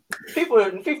been people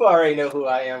already know who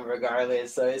I am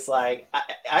regardless. So it's like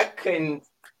I can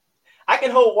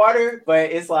hold water,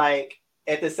 but it's like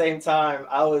at the same time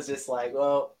I was just like,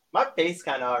 well, my face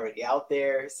kind of already out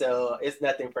there, so it's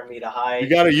nothing for me to hide. You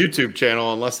got a YouTube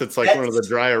channel, unless it's like one of the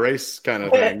dry erase kind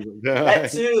of things.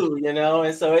 That too,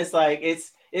 and so it's like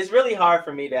it's really hard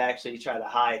for me to actually try to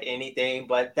hide anything.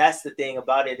 But that's the thing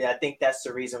about it. I think that's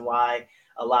the reason why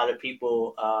a lot of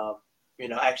people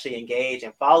actually engage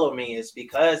and follow me, is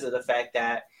because of the fact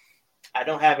that I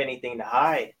don't have anything to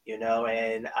hide,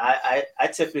 and I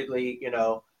typically,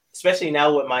 especially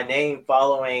now with my name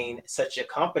following such a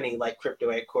company like Crypto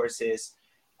Ed Courses,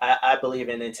 I believe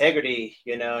in integrity,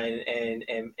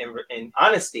 and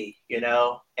honesty,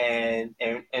 and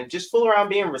just fool around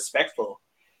being respectful,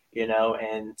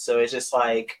 and so it's just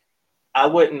like, I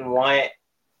wouldn't want,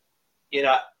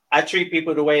 I treat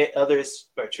people the way others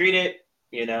are treated,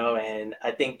 and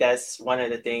I think that's one of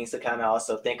the things to kind of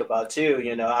also think about too.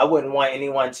 I wouldn't want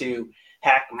anyone to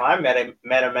hack my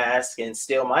MetaMask and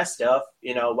steal my stuff.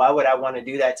 Why would I want to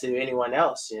do that to anyone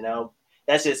else?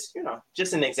 That's just,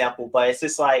 just an example, but it's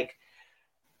just like,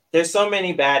 there's so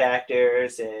many bad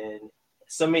actors and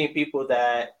so many people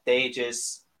that they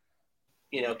just,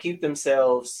 keep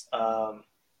themselves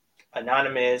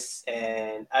anonymous.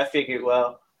 And I figured,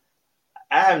 well,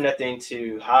 I have nothing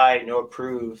to hide nor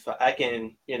prove. I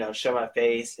can, show my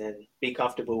face and be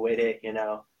comfortable with it,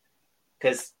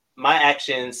 because my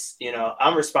actions,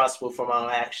 I'm responsible for my own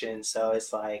actions. So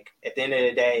it's like, at the end of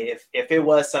the day, if it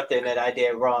was something that I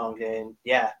did wrong, then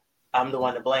yeah, I'm the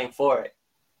one to blame for it.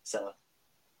 So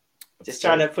just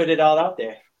trying to put it all out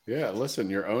there. Yeah. Listen,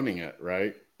 you're owning it,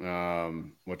 right?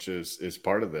 Which is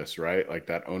part of this, right? Like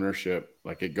that ownership,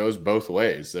 like it goes both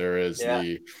ways. There is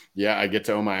I get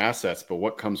to own my assets, but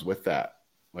what comes with that?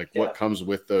 Like what comes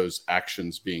with those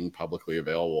actions being publicly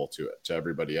available to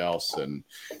everybody else, and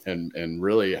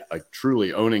really like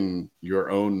truly owning your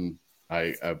own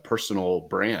a personal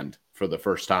brand for the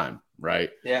first time,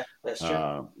 right? Yeah, that's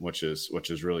true. Which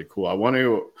is really cool. I want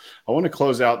to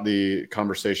close out the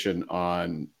conversation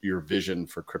on your vision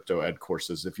for Crypto Ed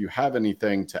Courses. If you have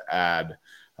anything to add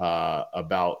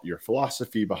about your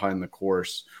philosophy behind the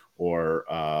course, or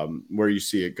where you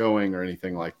see it going, or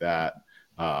anything like that.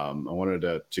 I wanted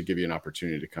to give you an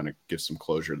opportunity to kind of give some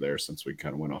closure there, since we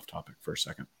kind of went off topic for a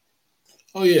second.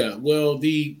 Oh yeah. Well,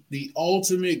 the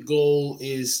ultimate goal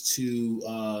is to,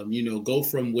 go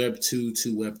from Web 2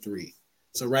 to Web 3.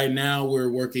 So right now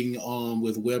we're working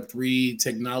with Web 3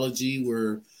 technology.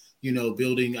 We're,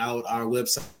 building out our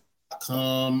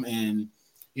website.com and,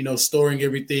 storing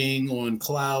everything on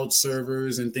cloud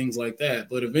servers and things like that.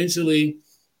 But eventually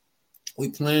we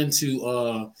plan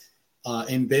to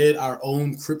embed our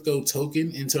own crypto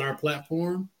token into our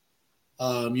platform.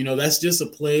 That's just a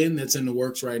plan that's in the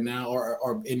works right now,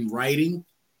 or in writing,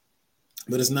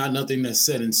 but it's not nothing that's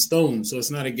set in stone. So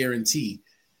it's not a guarantee.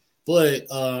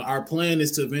 But our plan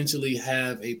is to eventually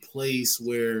have a place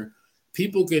where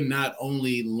people can not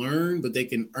only learn, but they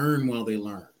can earn while they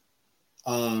learn.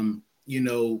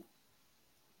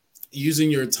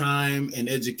 Using your time and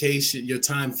education, your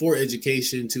time for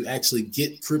education to actually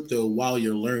get crypto while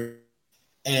you're learning.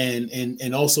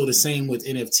 And also the same with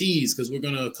NFTs, because we're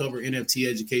going to cover NFT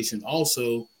education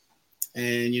also,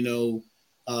 and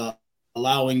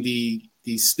allowing the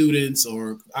students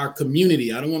or our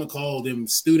community, I don't want to call them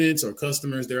students or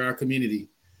customers, they're our community,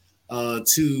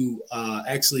 to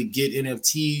actually get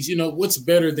NFTs. What's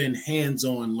better than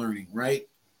hands-on learning, right?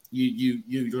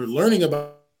 You're learning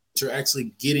about you're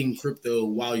actually getting crypto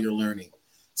while you're learning.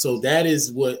 So that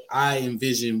is what I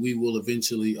envision we will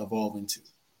eventually evolve into.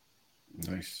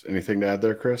 Nice. Anything to add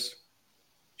there, Chris?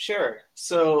 Sure.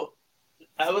 So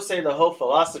I would say the whole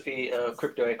philosophy of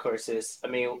crypto ed courses, I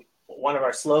mean, one of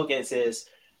our slogans is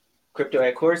crypto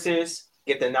ed courses,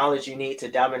 get the knowledge you need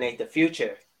to dominate the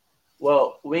future.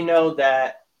 Well, we know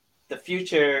that the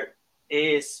future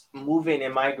is moving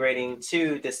and migrating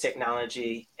to this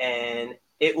technology, and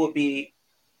it will be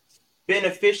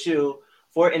beneficial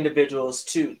for individuals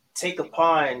to take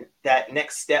upon that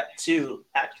next step to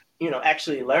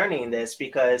actually learning this,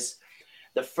 because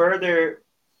the further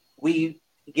we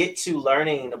get to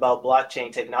learning about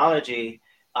blockchain technology,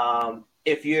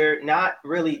 if you're not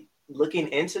really looking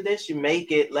into this, you may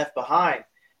get left behind,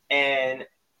 and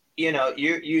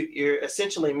you're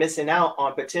essentially missing out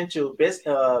on potential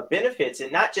benefits,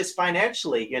 and not just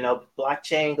financially.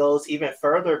 Blockchain goes even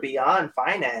further beyond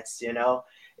finance.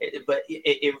 But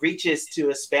it reaches to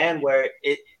a span where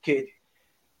it could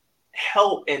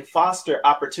help and foster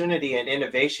opportunity and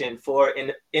innovation for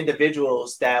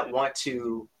individuals that want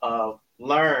to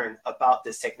learn about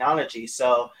this technology.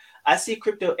 So I see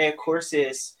crypto ed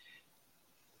courses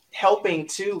helping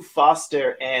to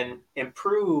foster and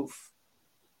improve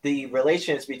the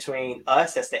relations between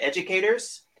us as the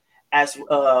educators, as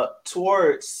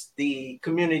towards the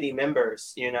community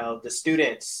members, the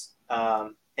students.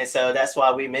 And so that's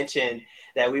why we mentioned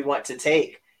that we want to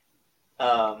take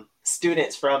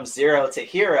students from zero to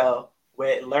hero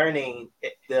with learning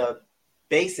the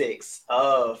basics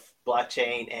of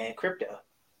blockchain and crypto.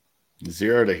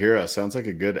 Zero to hero sounds like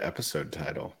a good episode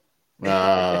title.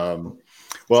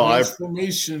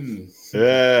 Transformation.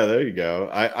 Yeah, there you go.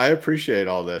 I appreciate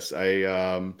all this.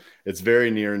 It's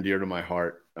very near and dear to my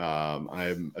heart.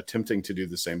 I'm attempting to do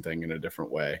the same thing in a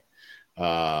different way.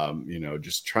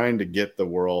 Just trying to get the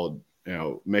world,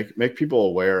 make people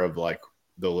aware of like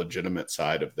the legitimate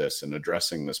side of this and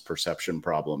addressing this perception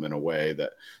problem in a way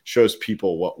that shows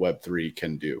people what Web3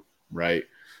 can do, right?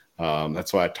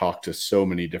 That's why I talk to so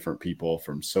many different people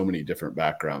from so many different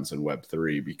backgrounds in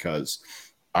Web3, because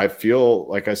I feel,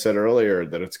 like I said earlier,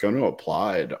 that it's going to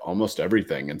apply to almost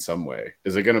everything in some way.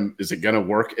 Is it going to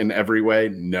work in every way?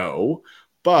 No,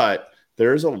 but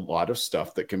there's a lot of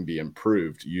stuff that can be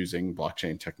improved using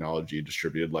blockchain technology,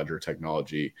 distributed ledger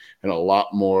technology, and a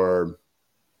lot more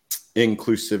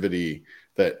inclusivity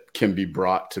that can be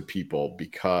brought to people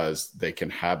because they can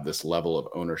have this level of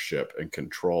ownership and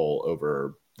control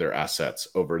over their assets,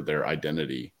 over their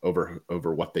identity, over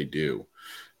what they do.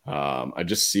 I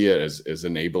just see it as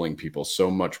enabling people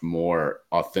so much more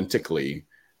authentically,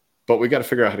 but we got to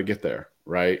figure out how to get there,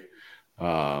 right?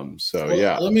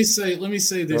 Yeah. Let me say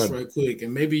this right quick,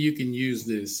 and maybe you can use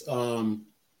this.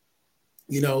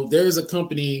 There's a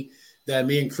company that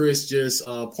me and Chris just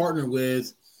partnered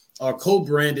with, or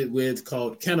co-branded with,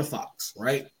 called Canafox,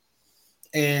 right?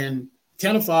 And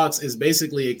Canafox is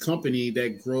basically a company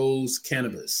that grows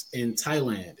cannabis in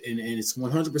Thailand, and it's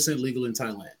 100% legal in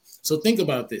Thailand. So think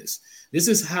about this. This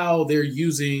is how they're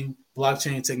using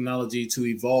blockchain technology to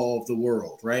evolve the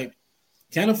world, right?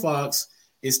 Canafox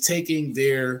is taking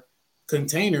their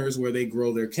containers where they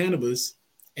grow their cannabis,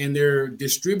 and they're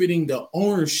distributing the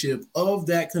ownership of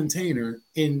that container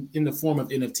in the form of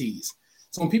NFTs.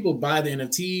 So when people buy the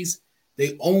NFTs,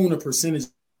 they own a percentage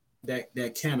of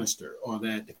that canister or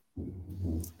that.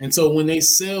 And so when they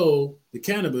sell the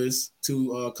cannabis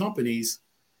to companies,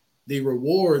 the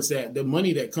rewards, that the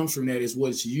money that comes from that is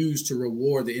what's used to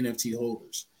reward the NFT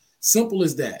holders. Simple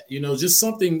as that. Just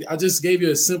something. I just gave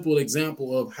you a simple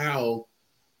example of how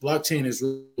blockchain is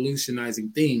revolutionizing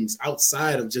things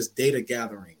outside of just data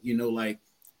gathering. Like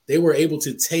they were able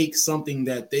to take something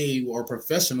that they are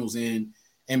professionals in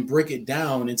and break it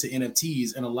down into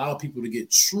NFTs and allow people to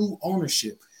get true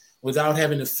ownership without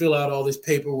having to fill out all this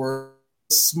paperwork.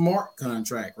 Smart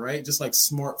contract, right? Just like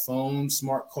smartphone,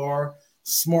 smart car,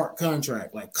 smart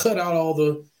contract. Like cut out all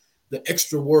the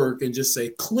extra work and just say,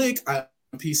 click, I have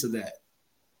a piece of that.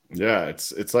 Yeah,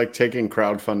 it's like taking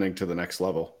crowdfunding to the next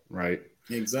level, right?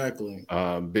 Exactly.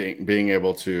 Being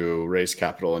able to raise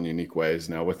capital in unique ways.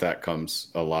 Now, with that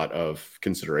comes a lot of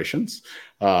considerations,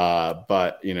 but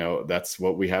that's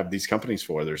what we have these companies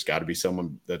for. There's got to be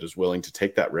someone that is willing to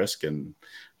take that risk and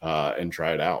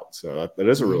try it out. So that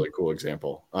is a really cool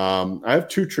example. I have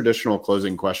two traditional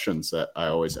closing questions that I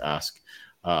always ask,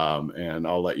 and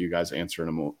I'll let you guys answer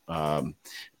in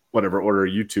whatever order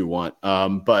you two want.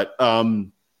 But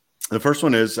the first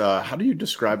one is, how do you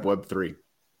describe Web3?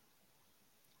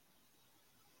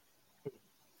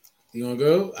 You want to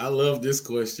go? I love this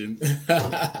question.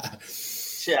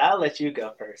 Sure, I'll let you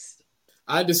go first.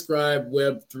 I describe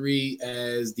Web3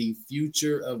 as the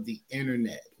future of the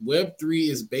internet. Web3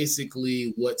 is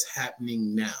basically what's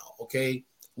happening now. Okay.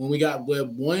 When we got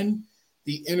Web1,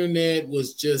 the internet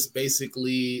was just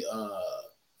basically,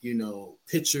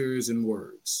 pictures and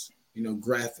words,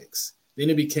 graphics. Then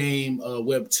it became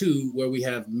Web2, where we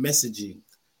have messaging.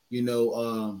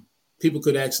 People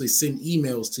could actually send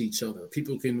emails to each other.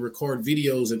 People can record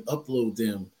videos and upload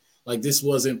them. Like this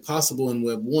wasn't possible in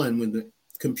Web1 when the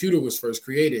computer was first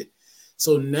created.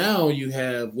 So now you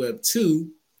have Web2,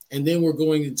 and then we're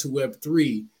going into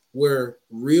Web3, where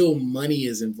real money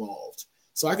is involved.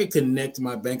 So I could connect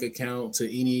my bank account to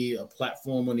any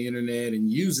platform on the internet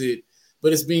and use it,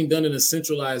 but it's being done in a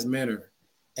centralized manner.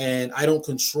 And I don't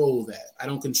control that. I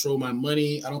don't control my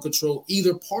money. I don't control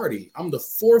either party. I'm the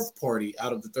fourth party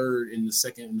out of the third and the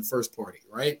second and the first party,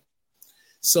 right?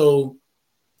 So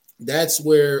that's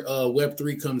where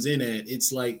Web3 comes in at.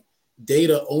 It's like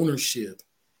data ownership.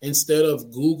 Instead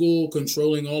of Google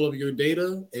controlling all of your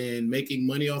data and making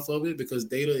money off of it, because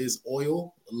data is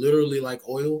oil, literally like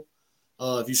oil.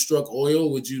 If you struck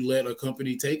oil, would you let a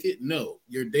company take it? No,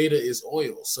 your data is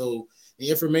oil. So the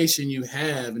information you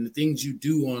have and the things you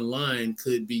do online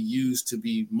could be used to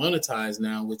be monetized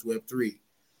now with Web3.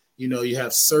 You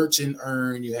have search and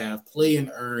earn, you have play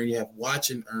and earn, you have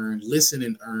watch and earn, listen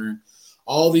and earn,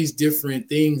 all these different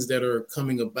things that are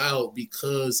coming about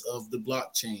because of the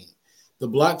blockchain. The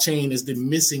blockchain is the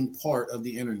missing part of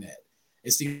the internet.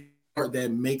 It's the part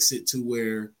that makes it to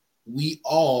where we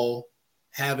all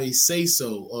have a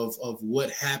say-so of what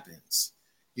happens.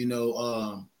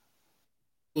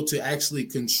 To actually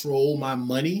control my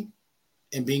money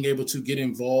and being able to get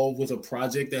involved with a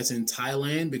project that's in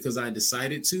Thailand because I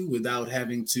decided to, without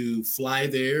having to fly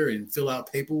there and fill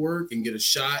out paperwork and get a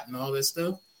shot and all that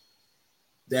stuff.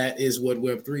 That is what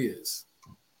Web3 is.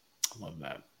 I love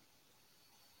that.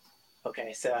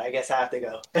 Okay, so I guess I have to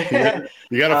go.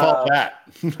 You got to follow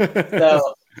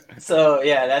that. So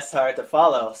yeah, that's hard to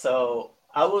follow. So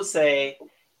I will say,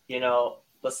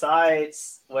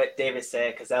 besides what David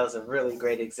said, because that was a really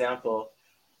great example,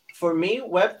 for me,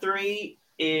 Web3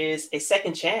 is a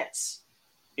second chance.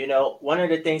 One of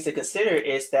the things to consider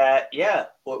is that,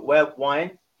 with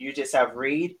Web1, you just have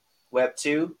read,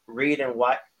 Web2, read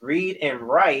and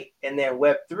write, and then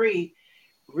Web3,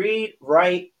 read,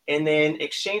 write, and then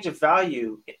exchange of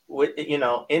value with,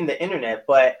 in the internet.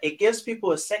 But it gives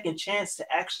people a second chance to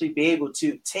actually be able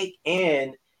to take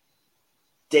in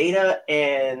data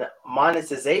and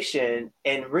monetization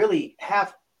and really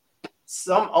have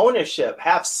some ownership,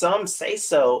 have some say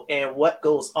so in what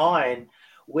goes on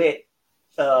with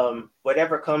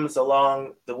whatever comes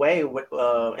along the way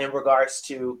in regards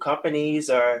to companies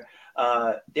or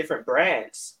different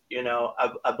brands.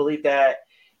 I believe that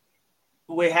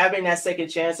with having that second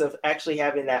chance of actually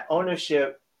having that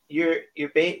ownership, you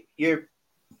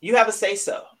have a say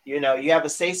so. You have a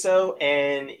say so,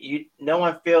 and no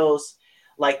one feels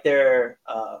like they're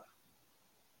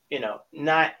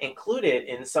not included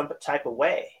in some type of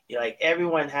way. Like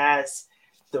everyone has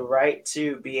the right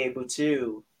to be able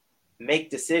to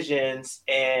make decisions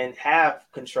and have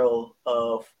control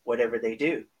of whatever they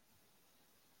do.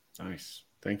 Nice.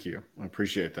 Thank you. I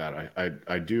appreciate that.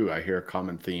 I do. I hear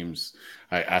common themes.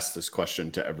 I ask this question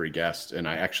to every guest, and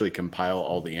I actually compile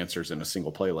all the answers in a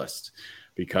single playlist,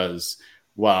 because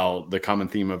while the common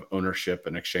theme of ownership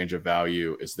and exchange of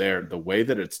value is there, the way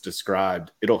that it's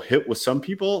described, it'll hit with some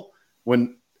people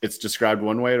when it's described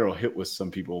one way, or it'll hit with some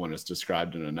people when it's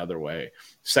described in another way.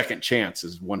 Second chance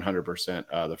is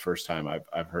 100% the first time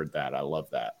I've heard that. I love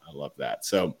that. I love that.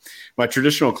 So my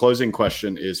traditional closing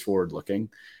question is forward looking.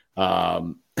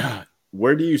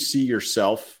 Where do you see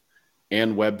yourself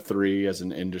and Web3 as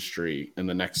an industry in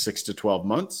the next 6 to 12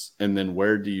 months? And then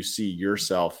where do you see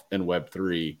yourself and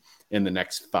Web3 in the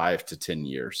next 5 to 10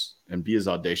 years? And be as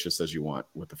audacious as you want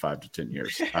with the 5 to 10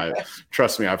 years.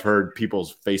 Trust me, I've heard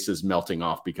people's faces melting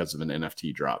off because of an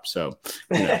NFT drop. So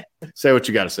say what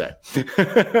you got to say.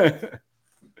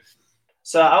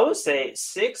 So I would say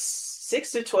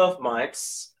six to 12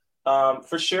 months.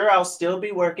 For sure, I'll still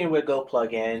be working with Go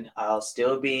Plugin. I'll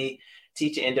still be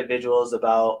teaching individuals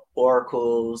about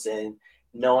oracles and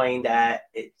knowing that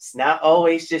it's not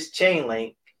always just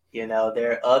Chainlink.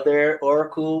 There are other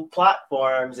oracle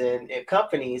platforms and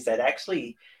companies that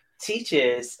actually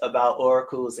teaches about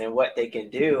oracles and what they can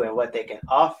do and what they can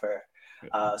offer.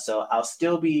 So I'll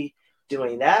still be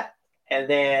doing that. And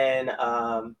then,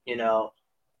 I'll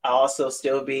also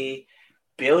still be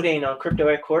building on crypto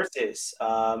ed courses.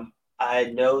 I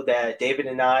know that David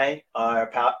and I are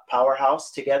a powerhouse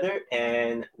together,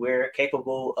 and we're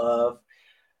capable of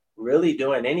really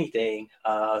doing anything.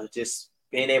 Just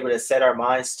being able to set our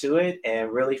minds to it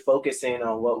and really focusing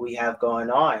on what we have going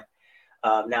on.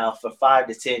 Now, for 5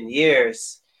 to 10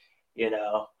 years,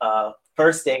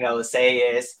 first thing I would say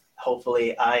is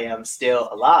hopefully I am still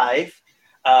alive,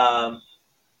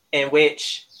 in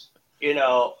which,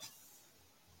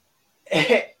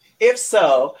 if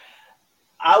so,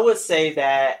 I would say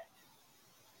that,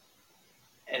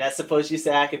 and I suppose you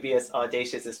say I could be as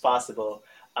audacious as possible.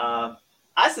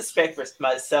 I suspect for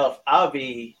myself, I'll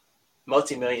be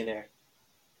multimillionaire.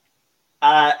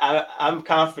 I'm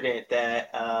confident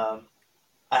that I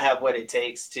have what it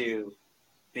takes to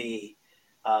be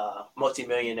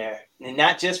multimillionaire, and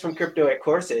not just from crypto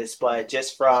courses, but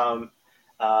just from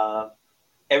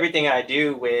everything I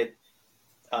do with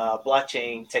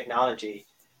blockchain technology.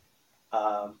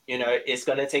 It's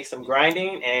going to take some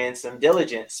grinding and some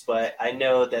diligence, but I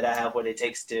know that I have what it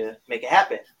takes to make it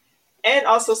happen, and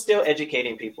also still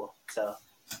educating people. So,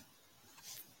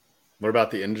 what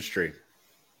about the industry?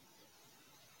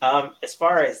 As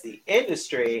far as the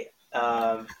industry,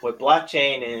 with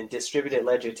blockchain and distributed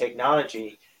ledger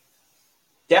technology,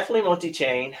 definitely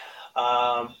multi-chain.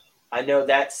 I know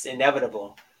that's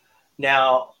inevitable.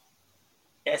 Now,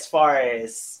 as far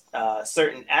as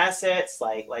certain assets,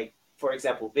 like for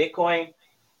example, Bitcoin,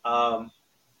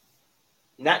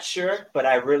 not sure, but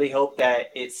I really hope that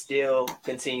it still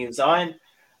continues on.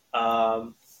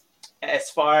 As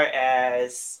far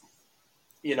as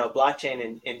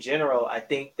blockchain in general, I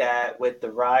think that with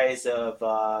the rise of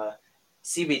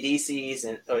CBDCs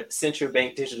and central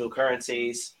bank digital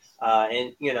currencies,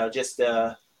 and just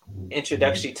the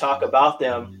introductory talk about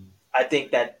them, I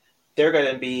think that they're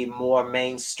going to be more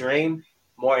mainstream.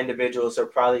 More individuals are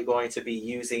probably going to be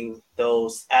using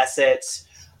those assets.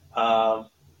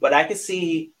 But I could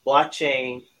see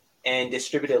blockchain and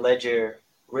distributed ledger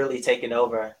really taking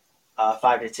over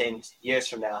 5 to 10 years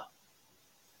from now.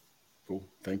 Cool.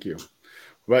 Thank you.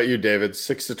 What about you, David?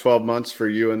 6 to 12 months for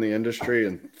you in the industry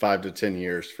and 5 to 10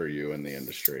 years for you in the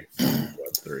industry.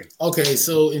 Web3. Okay,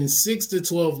 so in 6 to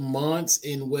 12 months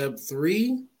in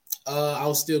Web3,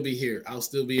 I'll still be here. I'll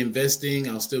still be investing.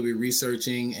 I'll still be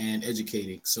researching and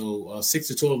educating. So 6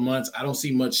 to 12 months, I don't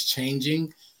see much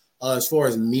changing. As far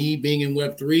as me being in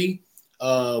Web3,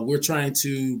 we're trying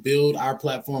to build our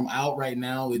platform out right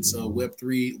now. It's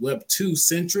Web3, Web2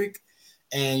 centric.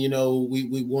 And,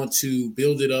 we want to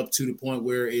build it up to the point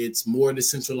where it's more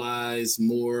decentralized,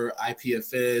 more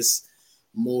IPFS,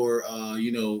 more,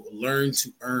 learn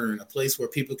to earn, a place where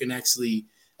people can actually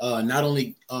not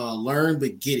only learn,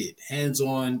 but get it,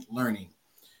 hands-on learning.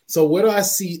 So where do I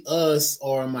see us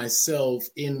or myself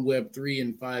in Web3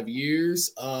 in 5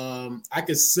 years? I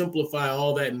could simplify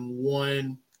all that in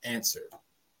one answer: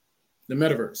 the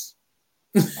metaverse.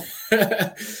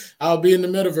 I'll be in the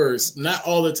metaverse, not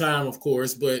all the time, of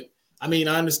course, but I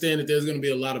understand that there's going to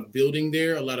be a lot of building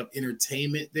there, a lot of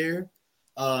entertainment there.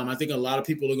 I think a lot of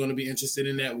people are going to be interested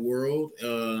in that world.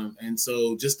 And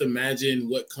so just imagine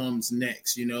what comes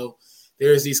next.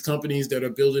 There's these companies that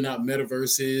are building out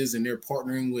metaverses, and they're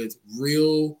partnering with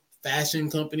real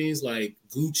fashion companies like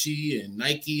Gucci and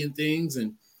Nike and things.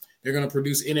 And they're going to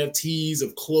produce NFTs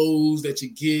of clothes that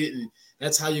you get. And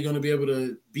that's how you're going to be able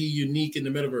to be unique in the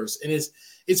metaverse. And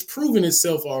it's proven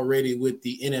itself already with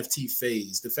the NFT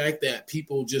phase. The fact that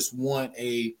people just want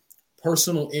a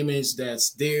personal image that's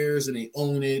theirs and they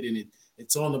own it and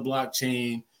it's on the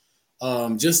blockchain.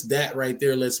 Just that right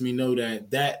there lets me know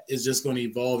that is just going to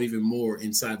evolve even more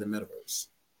inside the metaverse.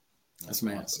 That's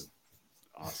my answer.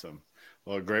 Awesome.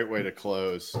 Well, a great way to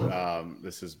close.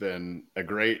 This has been a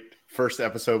great first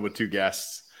episode with two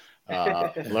guests.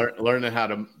 Learning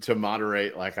how to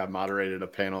moderate, like I moderated a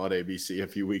panel at ABC a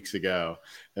few weeks ago,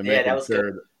 and making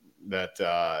sure that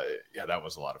that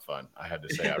was a lot of fun. I had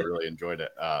to say I really enjoyed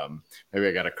it. Maybe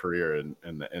I got a career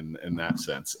in that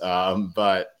sense.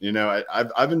 But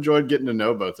I've enjoyed getting to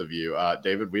know both of you.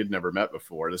 David, we had never met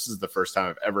before. This is the first time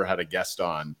I've ever had a guest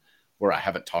on where I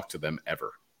haven't talked to them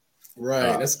ever.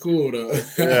 Right. That's cool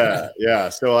though. Yeah.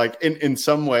 So like in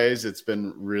some ways it's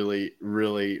been really,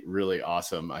 really, really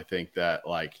awesome. I think that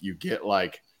like you get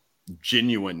like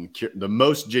the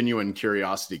most genuine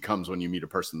curiosity comes when you meet a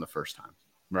person the first time.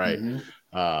 Right.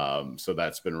 Mm-hmm. So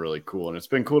that's been really cool. And it's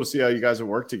been cool to see how you guys have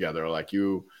worked together.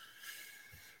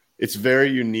 It's very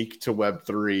unique to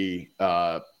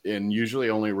Web3 and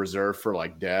usually only reserved for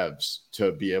like devs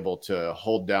to be able to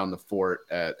hold down the fort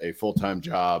at a full-time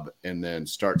job and then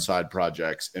start side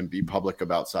projects and be public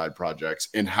about side projects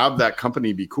and have that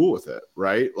company be cool with it,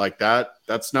 right? Like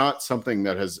that's not something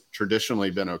that has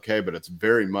traditionally been okay, but it's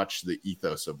very much the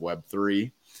ethos of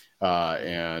Web3.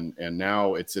 And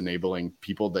now it's enabling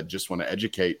people that just want to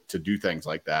educate to do things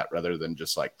like that rather than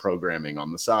just like programming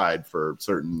on the side for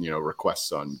certain,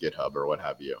 requests on GitHub or what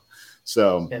have you.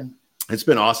 So It's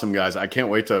been awesome, guys. I can't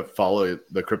wait to follow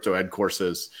the Crypto Ed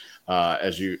courses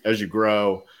as you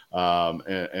grow.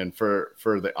 And for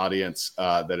the audience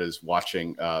that is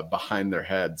watching, behind their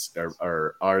heads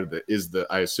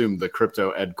I assume the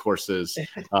Crypto Ed courses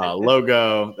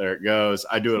logo. There it goes.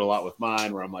 I do it a lot with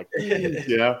mine where I'm like, but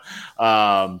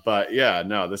yeah,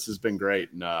 no, this has been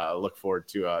great, and I look forward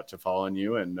to following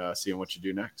you and seeing what you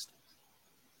do next.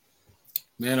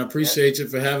 Man, I appreciate you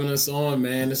for having us on,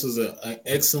 man. This was an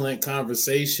excellent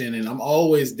conversation, and I'm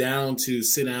always down to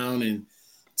sit down and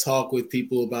talk with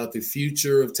people about the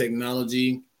future of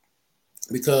technology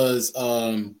because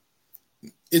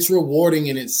it's rewarding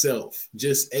in itself,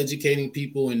 just educating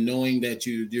people and knowing that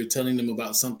you're telling them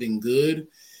about something good.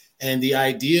 And the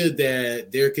idea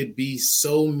that there could be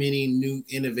so many new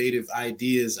innovative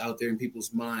ideas out there in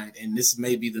people's mind, and this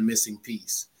may be the missing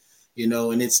piece.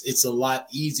 And it's a lot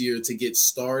easier to get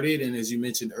started. And as you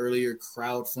mentioned earlier,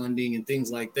 crowdfunding and things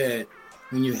like that,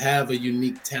 when you have a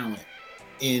unique talent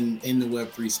in the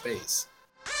Web3 space.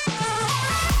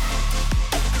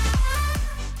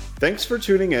 Thanks for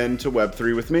tuning in to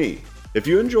Web3 with me. If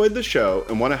you enjoyed the show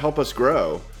and want to help us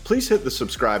grow, please hit the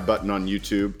subscribe button on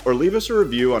YouTube or leave us a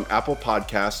review on Apple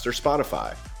Podcasts or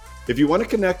Spotify. If you want to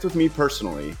connect with me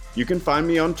personally, you can find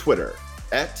me on Twitter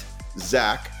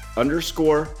 @Zach_French_.